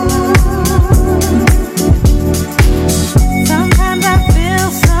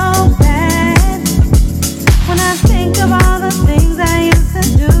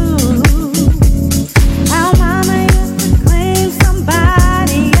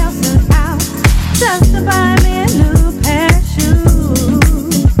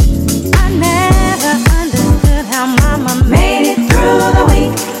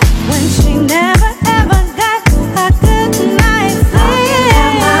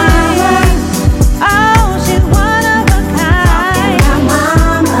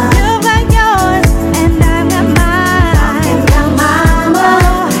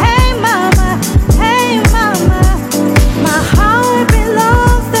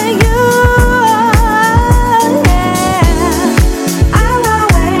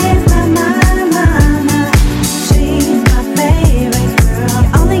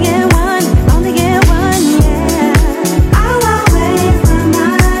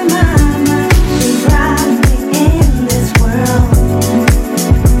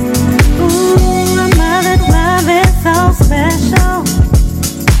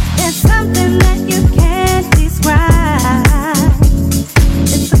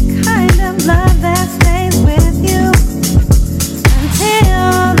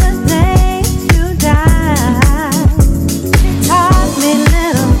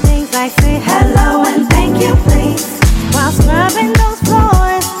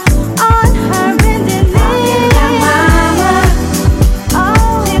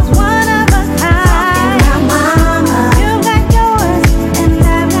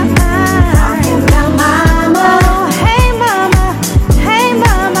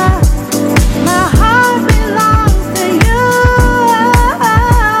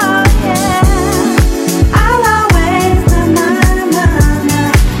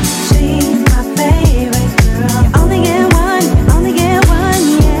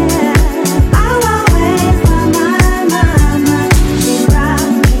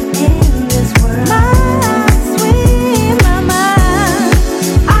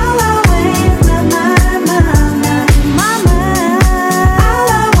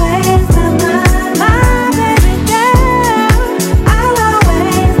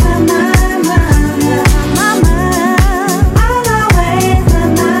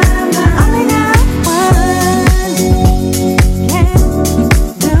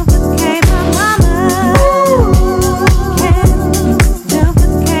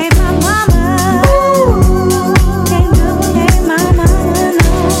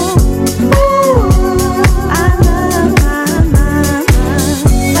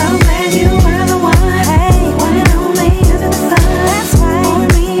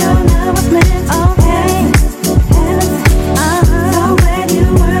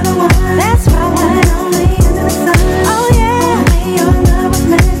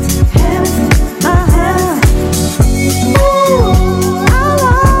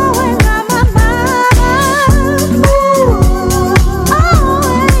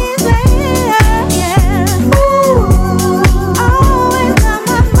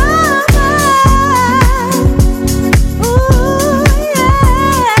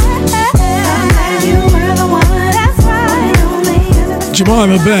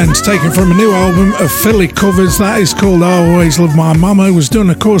 Jemima Burns, taken from a new album of Philly covers that is called I Always Love My Mama. It was done,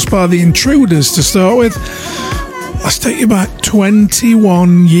 of course, by the Intruders to start with. Let's take you back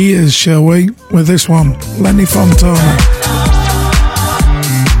 21 years, shall we, with this one, Lenny Fontana.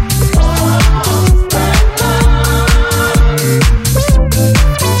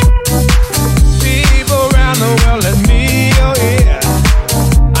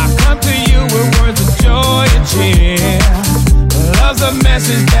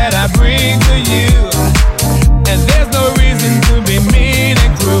 Message that I bring to you, and there's no reason to be mean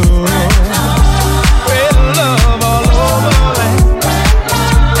and cruel. Spread love all over the land.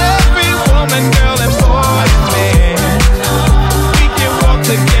 Every woman, girl, and boy and man, we can walk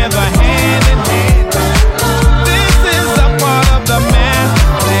together hand in hand. This is a part of the master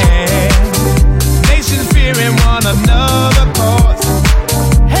plan. Nations fearing one another cause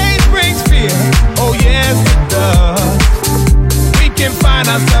hate brings fear. Oh yes it does. Can find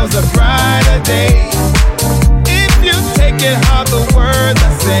ourselves a brighter day if you take it hard, the words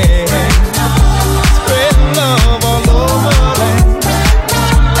I say. Spread love all over the land.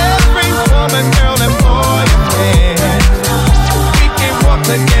 Every woman, girl, and boy and man, we can walk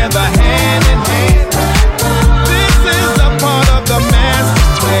together hand in hand. This is a part of the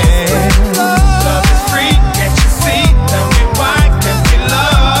master plan. Love is free, can't you see? Tell me why can't we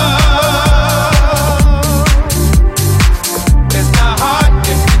love?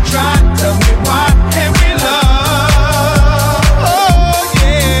 Tell me why can't we love? Oh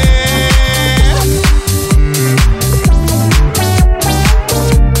yeah.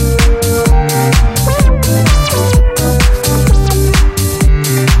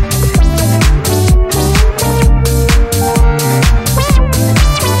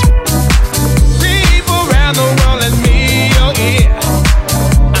 People around the world lend me your ear.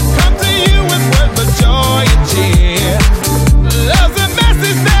 I come to you with words of joy and cheer. Love's a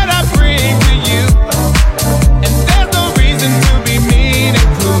message that I bring to you, and there's no reason to be mean and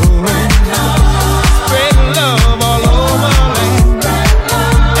cruel. Spread love all over the land.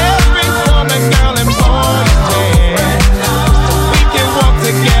 Every woman, girl, and boy and man, we can walk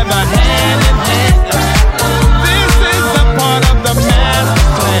together hand in hand. This is a part of the master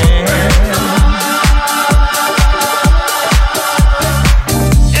plan.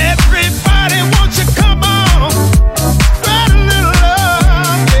 Everybody, won't you come on? Spread a little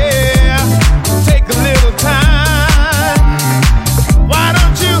love, yeah. Take a little time. Why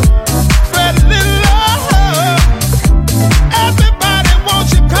don't you spread a little love? Everybody, won't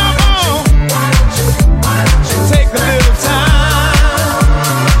you come on? Take a little time.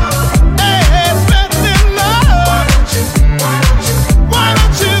 Hey, spread a little love. Why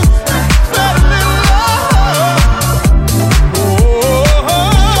don't you spread a little love?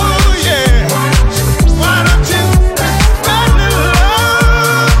 Oh, yeah. Why don't you spread a little love?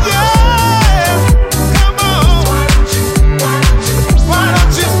 Yeah. Come on. Why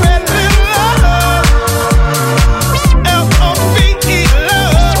don't you spread a little love? L-O-V-E,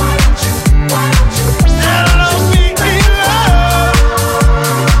 love. L-O-V-E, love.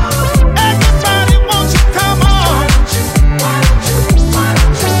 Everybody, won't you come on?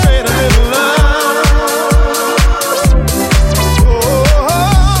 Spread a little love. Oh,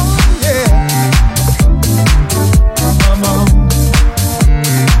 yeah. Come on.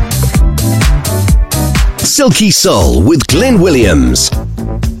 Silky Soul with Glenn Williams.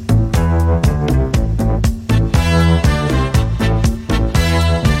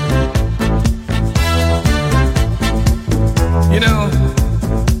 You know,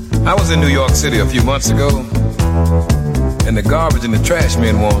 I was in New York City a few months ago, and the garbage and the trash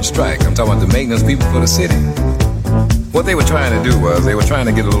men were on strike. I'm talking about the maintenance people for the city. What they were trying to do was they were trying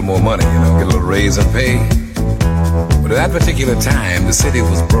to get a little more money, you know, get a little raise in pay. But at that particular time, the city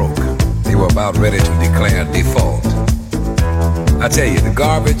was broke. They were about ready to declare default. I tell you, the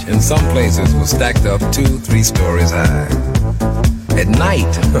garbage in some places was stacked up 2-3 stories high. At night,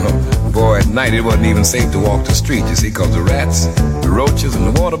 boy, at night it wasn't even safe to walk the street, you see, because the rats, the roaches, and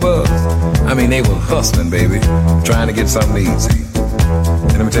the water bugs, I mean, they were hustling, baby, trying to get something to eat, see.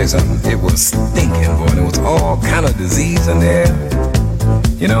 And let me tell you something, it was stinking, boy, and there was all kind of disease in there,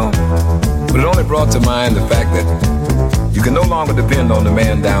 you know. But it only brought to mind the fact that you can no longer depend on the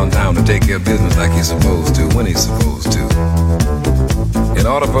man downtown to take care of business like he's supposed to, when he's supposed to. In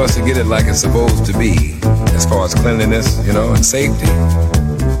order for us to get it like it's supposed to be, as far as cleanliness, you know, and safety,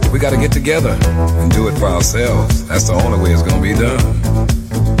 we got to get together and do it for ourselves. That's the only way it's going to be done.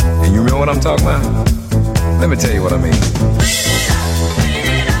 And you know what I'm talking about? Let me tell you what I mean.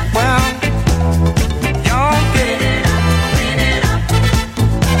 Well, y'all get it.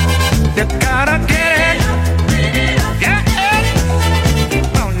 You gotta get it. Yeah.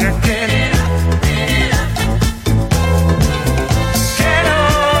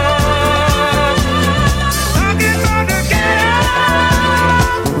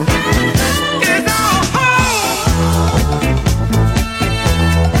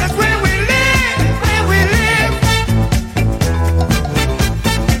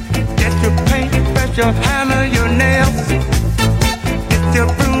 if you hammer your nails, if you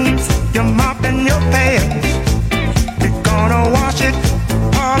bruise your mop and your pails, you're gonna wash it,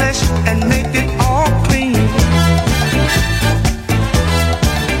 polish, and make it all clean.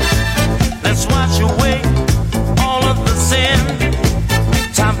 Let's wash away all of the sin.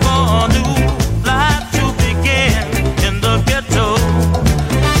 Time for a new life to begin in the ghetto.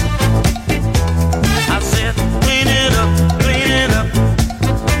 I said, clean it up, clean it up.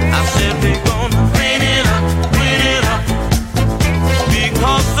 I said, we're gonna clean it up,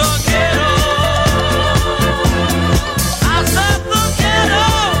 because the ghetto. I said the ghetto,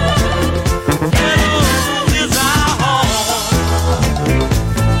 ghetto is our home.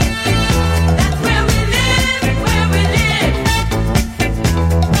 That's where we live, where we live.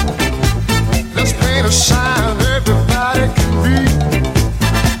 Let's paint a sign everybody can read.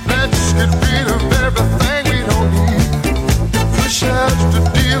 Let's get rid of everything we don't need. The pushers, the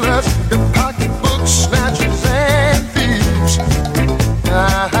dealers, the pocketbook snatchers and thieves.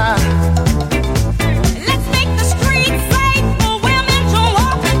 Let's make the streets safe for women to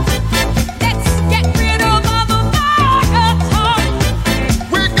walk. Let's get rid of all the bad talk.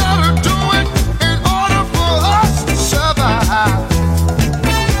 We gotta do it in order for us to survive.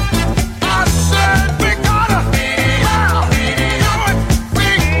 I said we gotta do it. We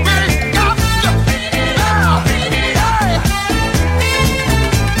got to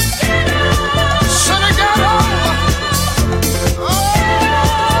Should have got over. That's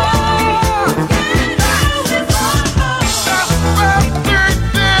where we live from day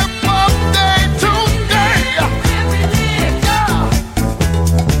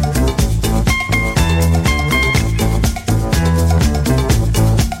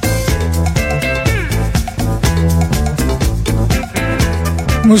to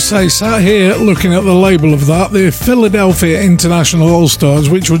day. Must say, sat here looking at the label of that, the Philadelphia International All-Stars,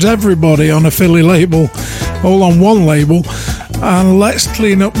 which was everybody on a Philly label, all on one label, and Let's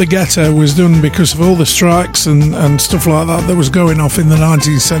Clean Up the Ghetto was done because of all the strikes and stuff like that was going off in the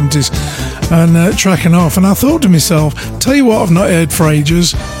 1970s and tracking off. And I thought to myself, tell you what I've not heard for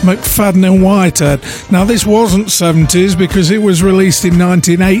ages, McFadden and Whitehead. Now this wasn't 70s because it was released in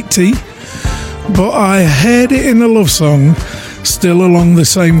 1980, but I heard it in a love song, still along the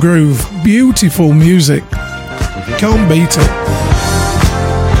same groove. Beautiful music. Can't beat it.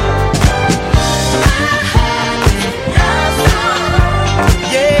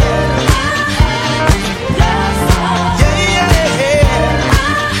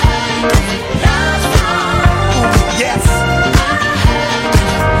 Yes.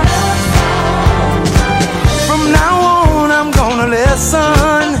 From now on, I'm gonna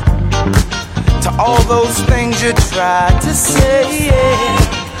listen to all those things you tried to say.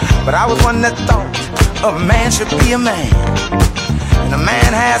 But I was one that thought a man should be a man, and a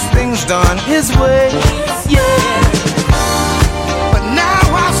man has things done his way. Yeah. But now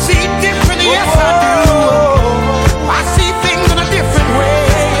I see different. Yes, I do. I see things in a different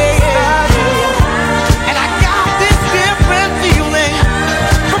way. And I got this different feeling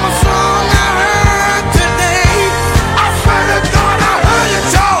from a song I heard today. I swear to God, I heard it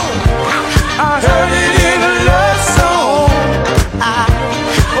so. I heard it in a love song. I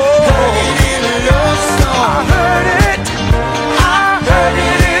heard it in a love song. I heard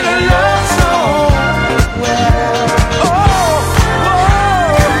it in a love song.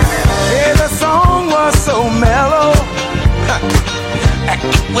 Yeah, the song was so mellow. It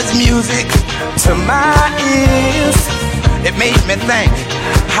was music to my ears. It made me think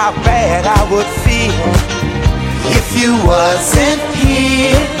how bad I would feel if you wasn't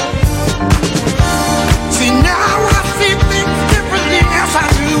here. See, now I see things differently, yes I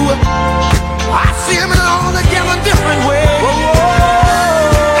do. I see them all together different ways.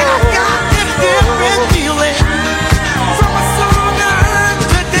 And I got this different feeling from a song I heard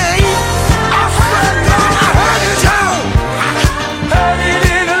today. I swear to God, I heard it all. I heard it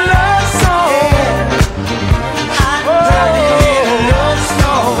in a love song. I heard it in a love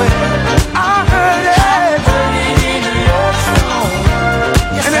song. I heard it in a love song.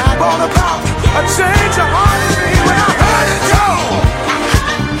 And it brought about a change of heart in me when I heard it all.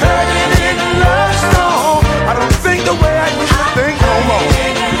 Heard it in a love song. I don't think the way I used to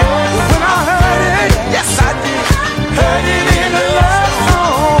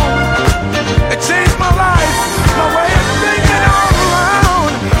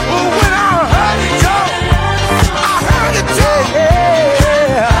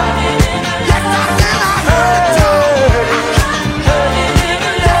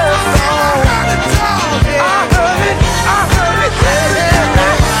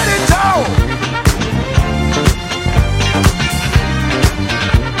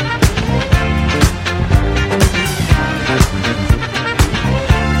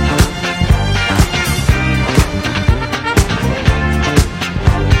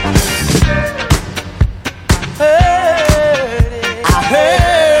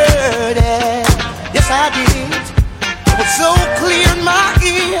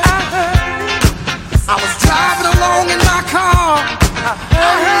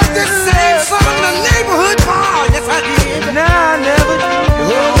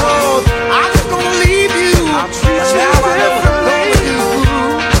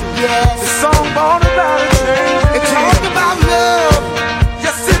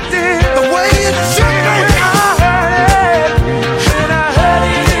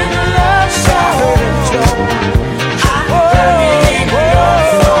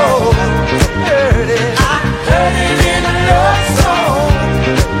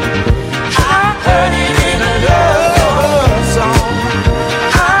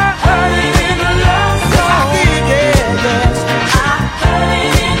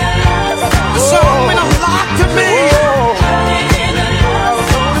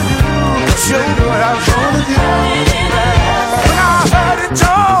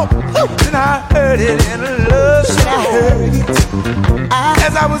headed in a love song.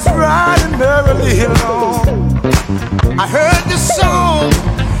 As I was riding merrily along, I heard this song.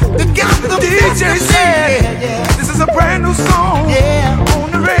 The DJ said, this is a brand new song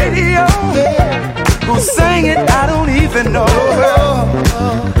on the radio. Who sang it, I don't even know.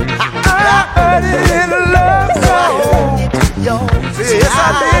 I heard it in a love song. Yes, I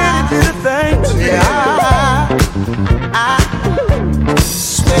did. It did a thing to me. I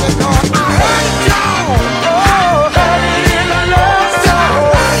swear to God, I heard it, y'all. Oh, heard it in a love song.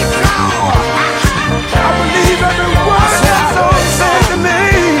 I believe every word that song said to me.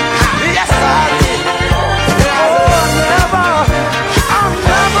 Yes, I did. Oh, I'll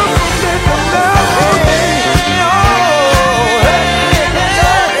never forget the melody. Oh,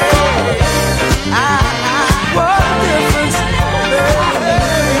 what a difference.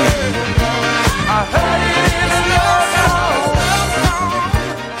 I heard it in a love song.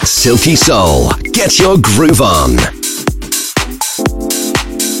 Silky Soul. Get your groove on.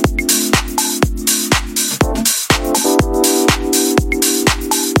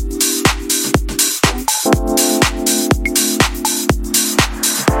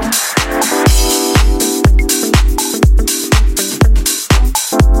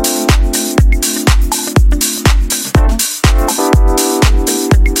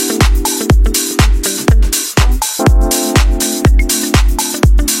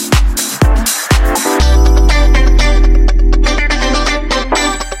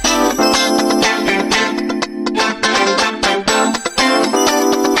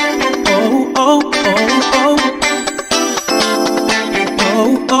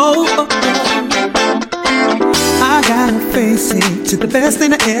 To the best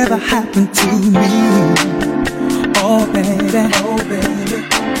thing that ever happened to me. Oh baby,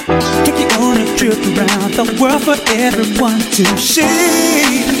 take you on a trip around the world for everyone to see.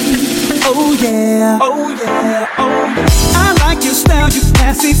 Oh yeah, I like your style, you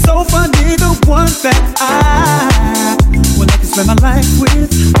classy, so funny, the one that I would like to spend my life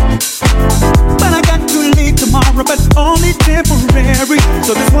with. But I got to leave tomorrow, but only temporary.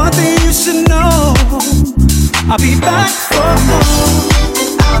 So there's one thing you should know. I'll be back for more.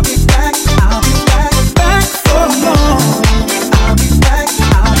 I'll be back for more. I'll be back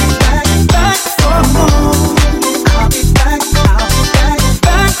for more. I'll be back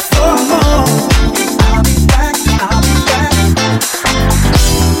for more. I'll be back.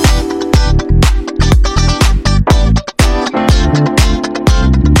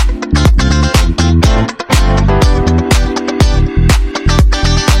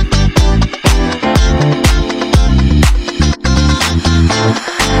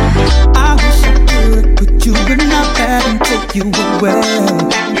 You away,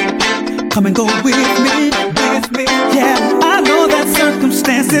 come and go with me, yeah. I know that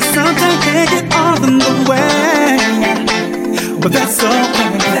circumstances sometimes can't get all in the way, but that's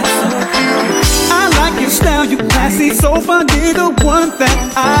okay. I like your style, you classy, so funny, the one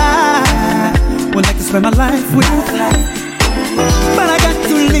that I would like to spend my life with. But I got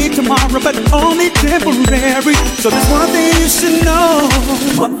to leave tomorrow, but only temporary. So there's one thing you should know.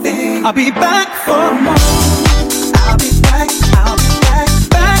 I'll be back for more. I'll be back for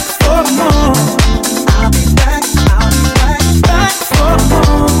more. I'll be back for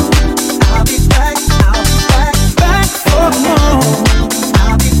more. I'll be back for more.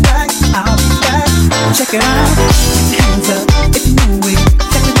 I'll be back. Check it out, put your hands up if you know it.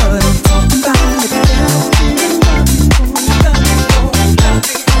 Check it what I'm talking about.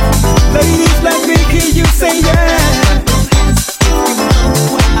 Ladies, let me hear you say yeah.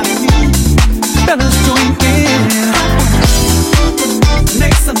 Fellas, join in.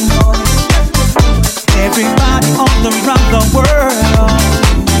 Make some noise. Everybody all around the world.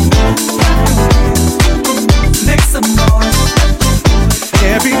 Make some noise.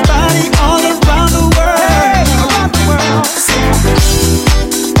 Everybody all around the world. Sing.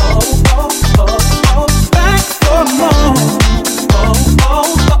 Oh, back for more. Oh,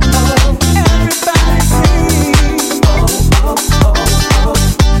 everybody sing.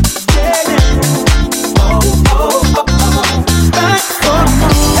 Back for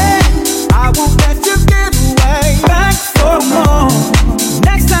more. Hey, I won't let you get away. Back for more.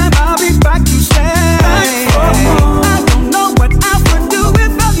 Next time I'll be back to stay. Back for more. I don't know what I would do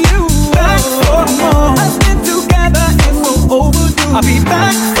without you. Back for more. Us been together is so overdue. I'll be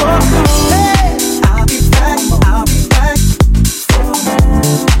back for more. Hey, I'll be back. I'll be back for more.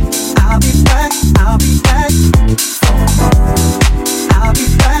 I'll be back. I'll be back for more. I'll be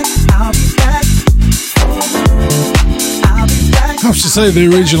back. I'll be back. I have to say the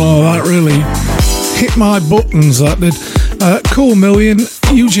original of that really hit my buttons, that did. Cool Million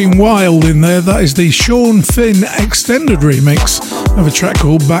Eugene Wilde in there. That is the Sean Finn extended remix of a track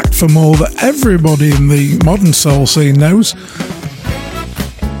called Back for More that everybody in the modern soul scene knows.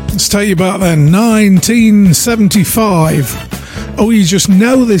 Let's tell you about then, 1975. Oh, you just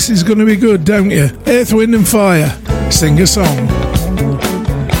know this is going to be good, don't you? Earth, Wind and Fire, Sing a Song.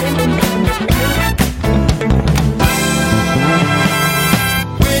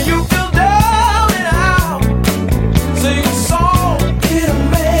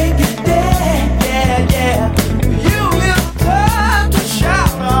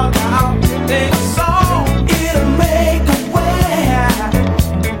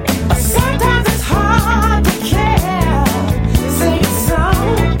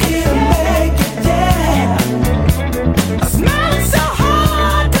 Smile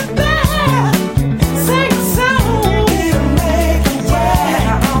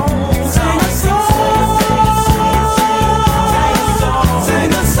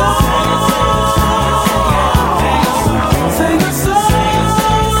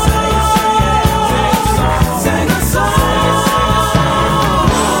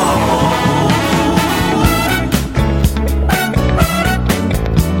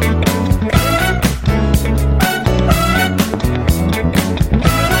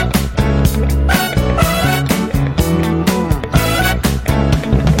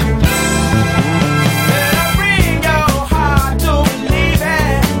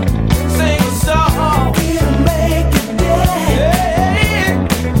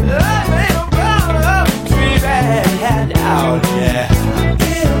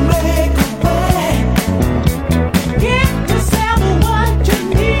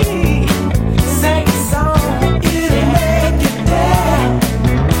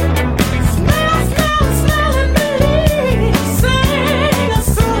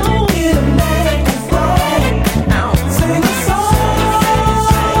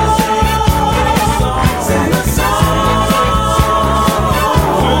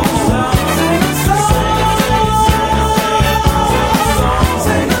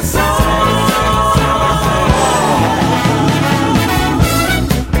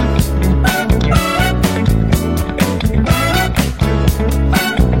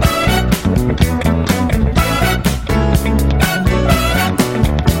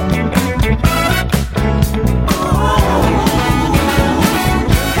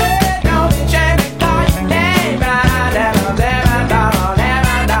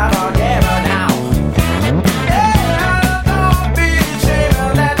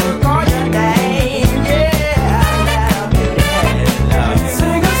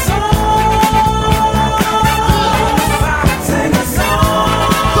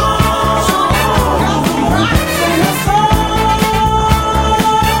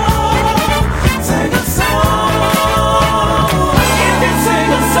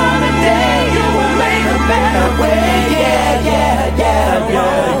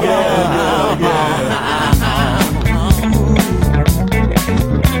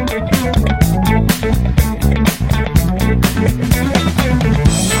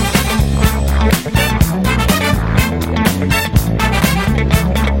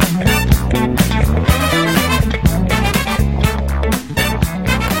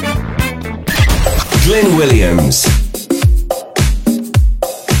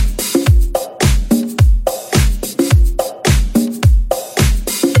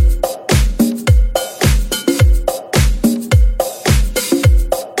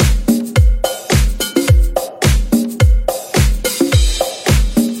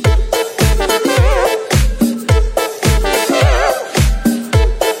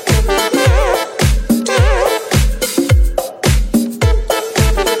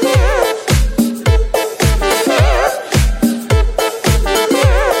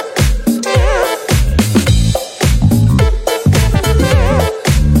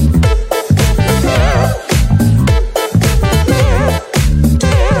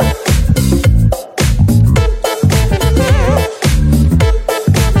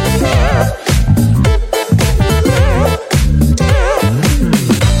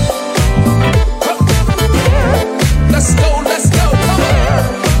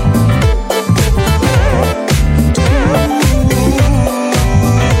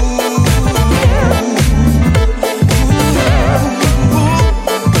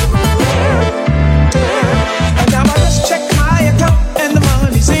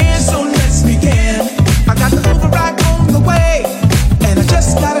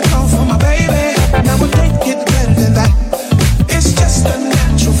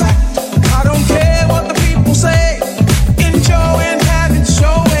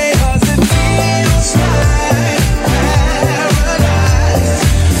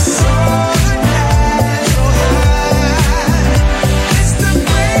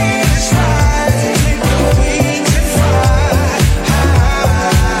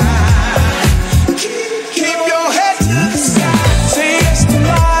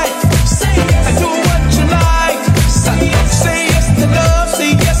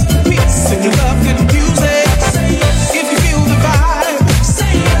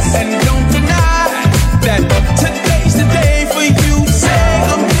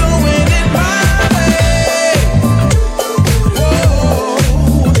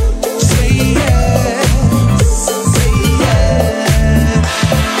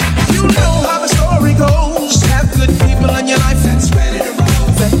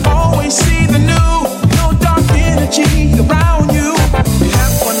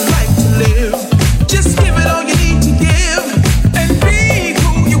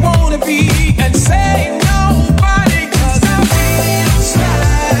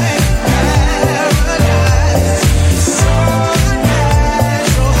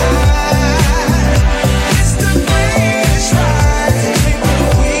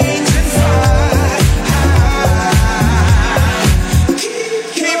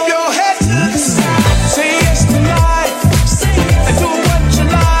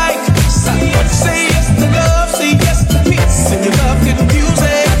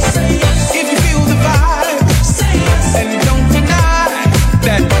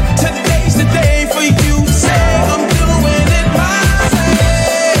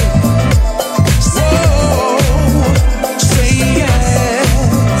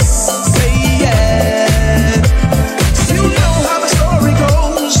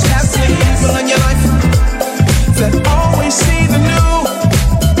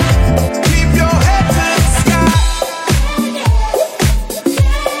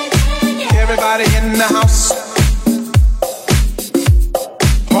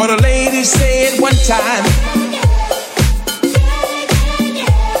All the ladies say it one time.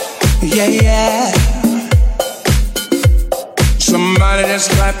 Yeah, yeah. Somebody just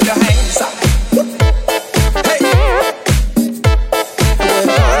clap your hands up. Hey. Where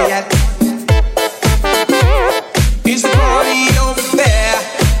the party at? Is the party over there?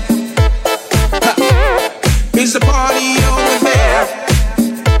 Huh. Is the party over there?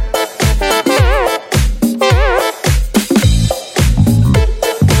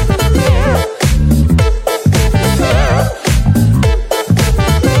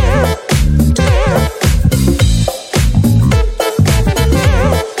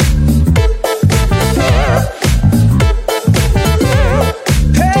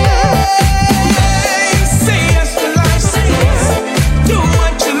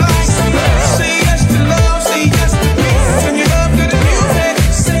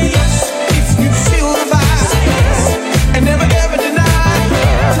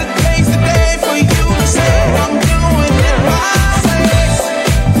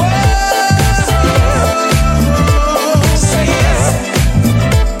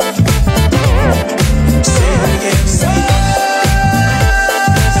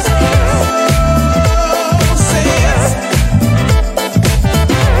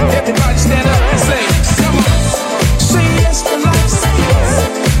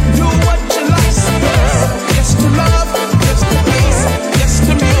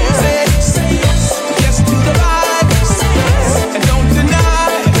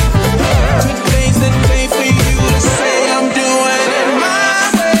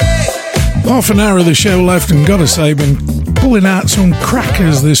 Half an hour of the show left, and gotta say, been pulling out some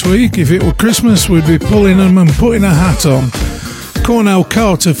crackers this week. If it were Christmas, we'd be pulling them and putting a hat on. Cornell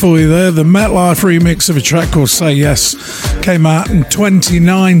Carter for you there, the MetLife remix of a track called Say Yes, came out in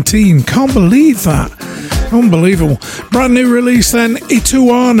 2019. Can't believe that. Unbelievable. Brand new release then,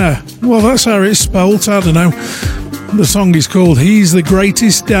 Ituana. Well, that's how it's spelt, I don't know. The song is called He's the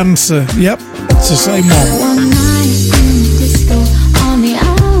Greatest Dancer. Yep, it's the same one. One night in the disco on the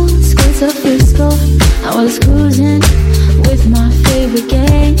outskirts of Frisco, I was cruising with my favorite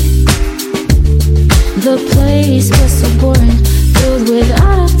gang. The place was so boring, filled with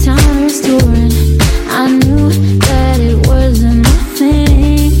out-of-towners touring. I knew that it wasn't my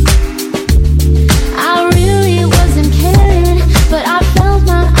thing. I really wasn't caring, but I felt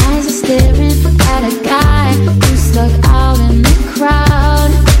my eyes are staring at a guy who stuck out in the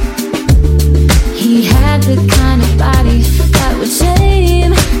crowd. He had the kind of body that would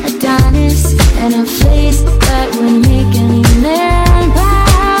shame Adonis, and a face that would make any man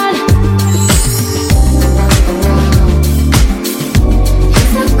proud.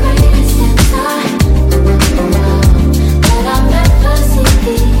 He's the greatest dancer that I've ever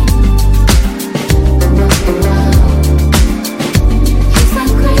seen. He's the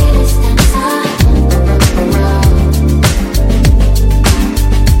greatest dancer.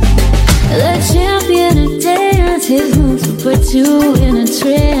 The champion of dance, his moves will put you in a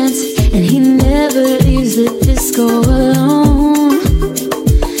trance, and he never leaves the disco alone.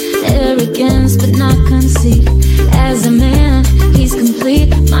 Arrogance but not conceit, as a man he's complete,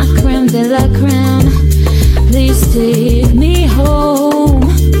 my creme de la creme. Please take me home.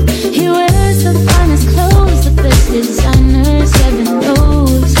 He wears the finest clothes, the best designers, heaven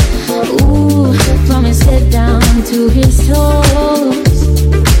knows. Ooh, from his head down to his toes.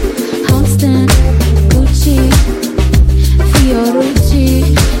 Halston, Gucci, Fiorucci.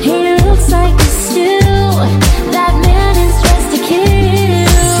 He looks like a steal. That man is dressed to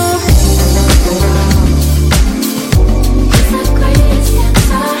kill. He's the greatest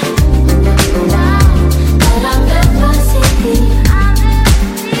dancer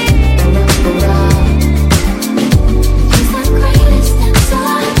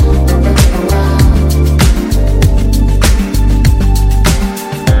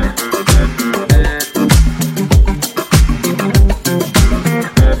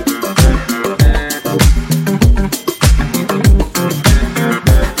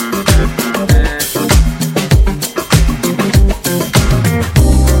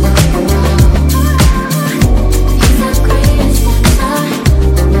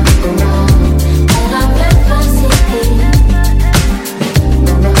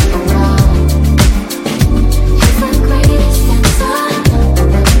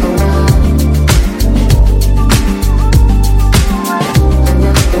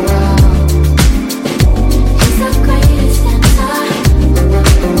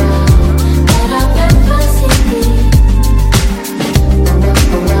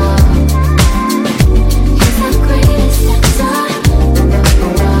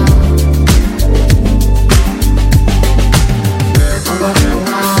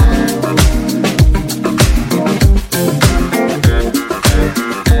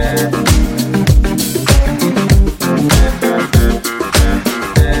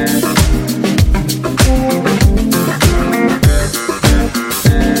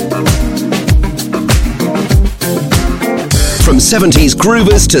 70s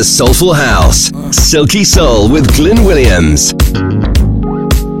groovers to soulful house. Silky Soul with Glyn Williams.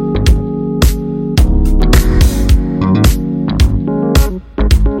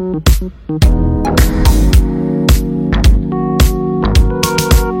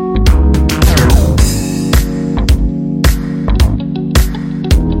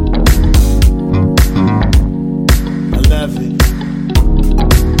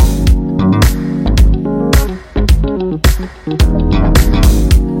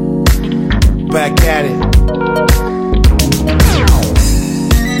 Back at it.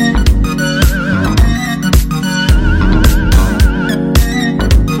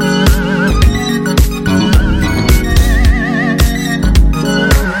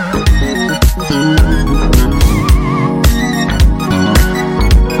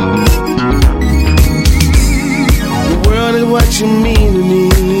 The world is what you mean to me,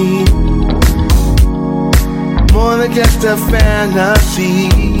 more than just a fantasy.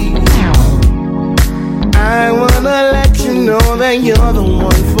 I wanna let you know that you're the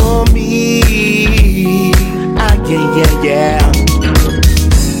one for me. Ah, yeah, yeah, yeah.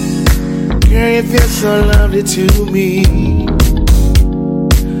 Girl, you feel so lovely to me,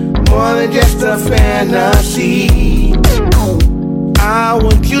 more than just a fantasy. I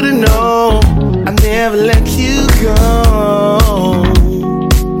want you to know I never let you go.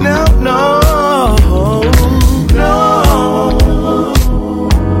 No, no, no.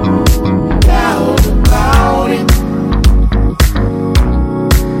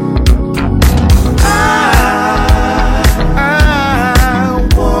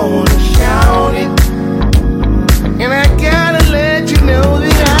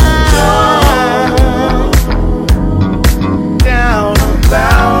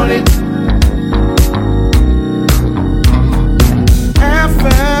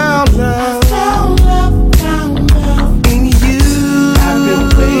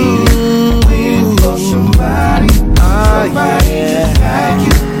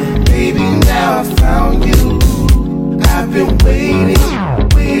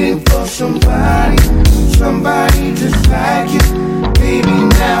 Somebody just like you, baby,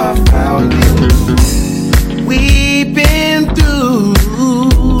 now I found you. We've been through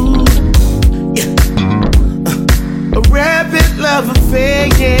a rapid love affair,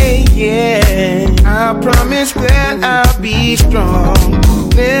 yeah, yeah. I promise that I'll be strong,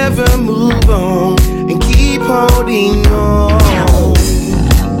 never move on, and keep holding on.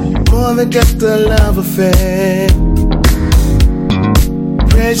 More than just a love affair,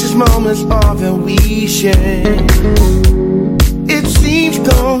 precious moments all that we share. It seems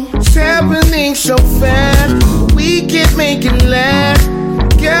though it's happening so fast, we can't make it last.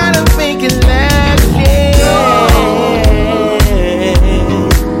 Gotta make it last, yeah.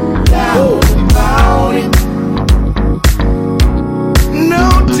 Doubt about it, no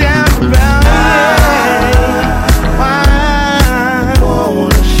doubt about it. I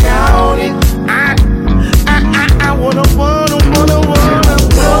wanna shout it, I wanna.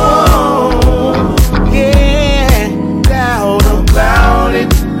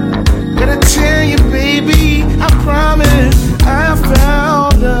 Tell you, baby, I promise I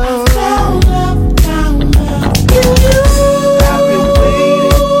found love. I've been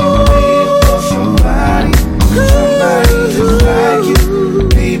waiting for somebody just like you,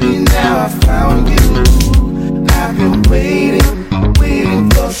 baby. Now I found you. I've been waiting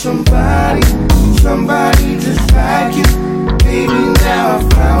for somebody just like you, baby. Now I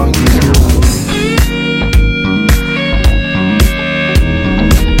found you.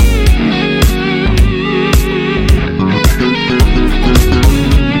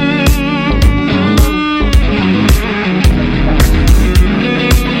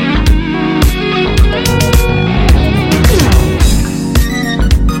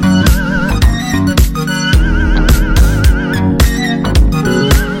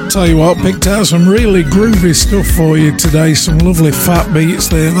 Tell you what, picked out some really groovy stuff for you today, some lovely fat beats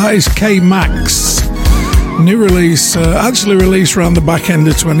there. That is K-Max. New release, actually released around the back end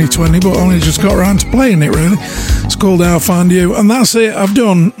of 2020, but only just got around to playing it really. It's called I'll Find You, and that's it. I've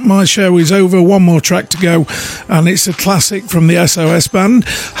done. My show is over. One more track to go, and it's a classic from the SOS Band.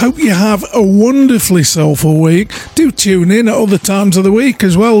 Hope you have a wonderfully soulful week. Do tune in at other times of the week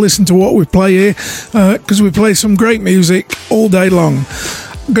as well. Listen to what we play here, because we play some great music all day long.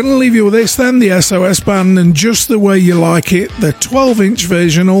 I'm going to leave you with this then, the SOS Band, and Just the Way You Like It, the 12-inch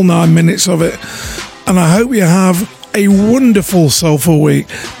version, all 9 minutes of it. And I hope you have a wonderful soulful week.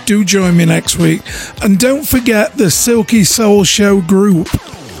 Do join me next week. And don't forget the Silky Soul Show group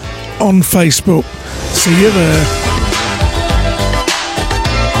on Facebook. See you there.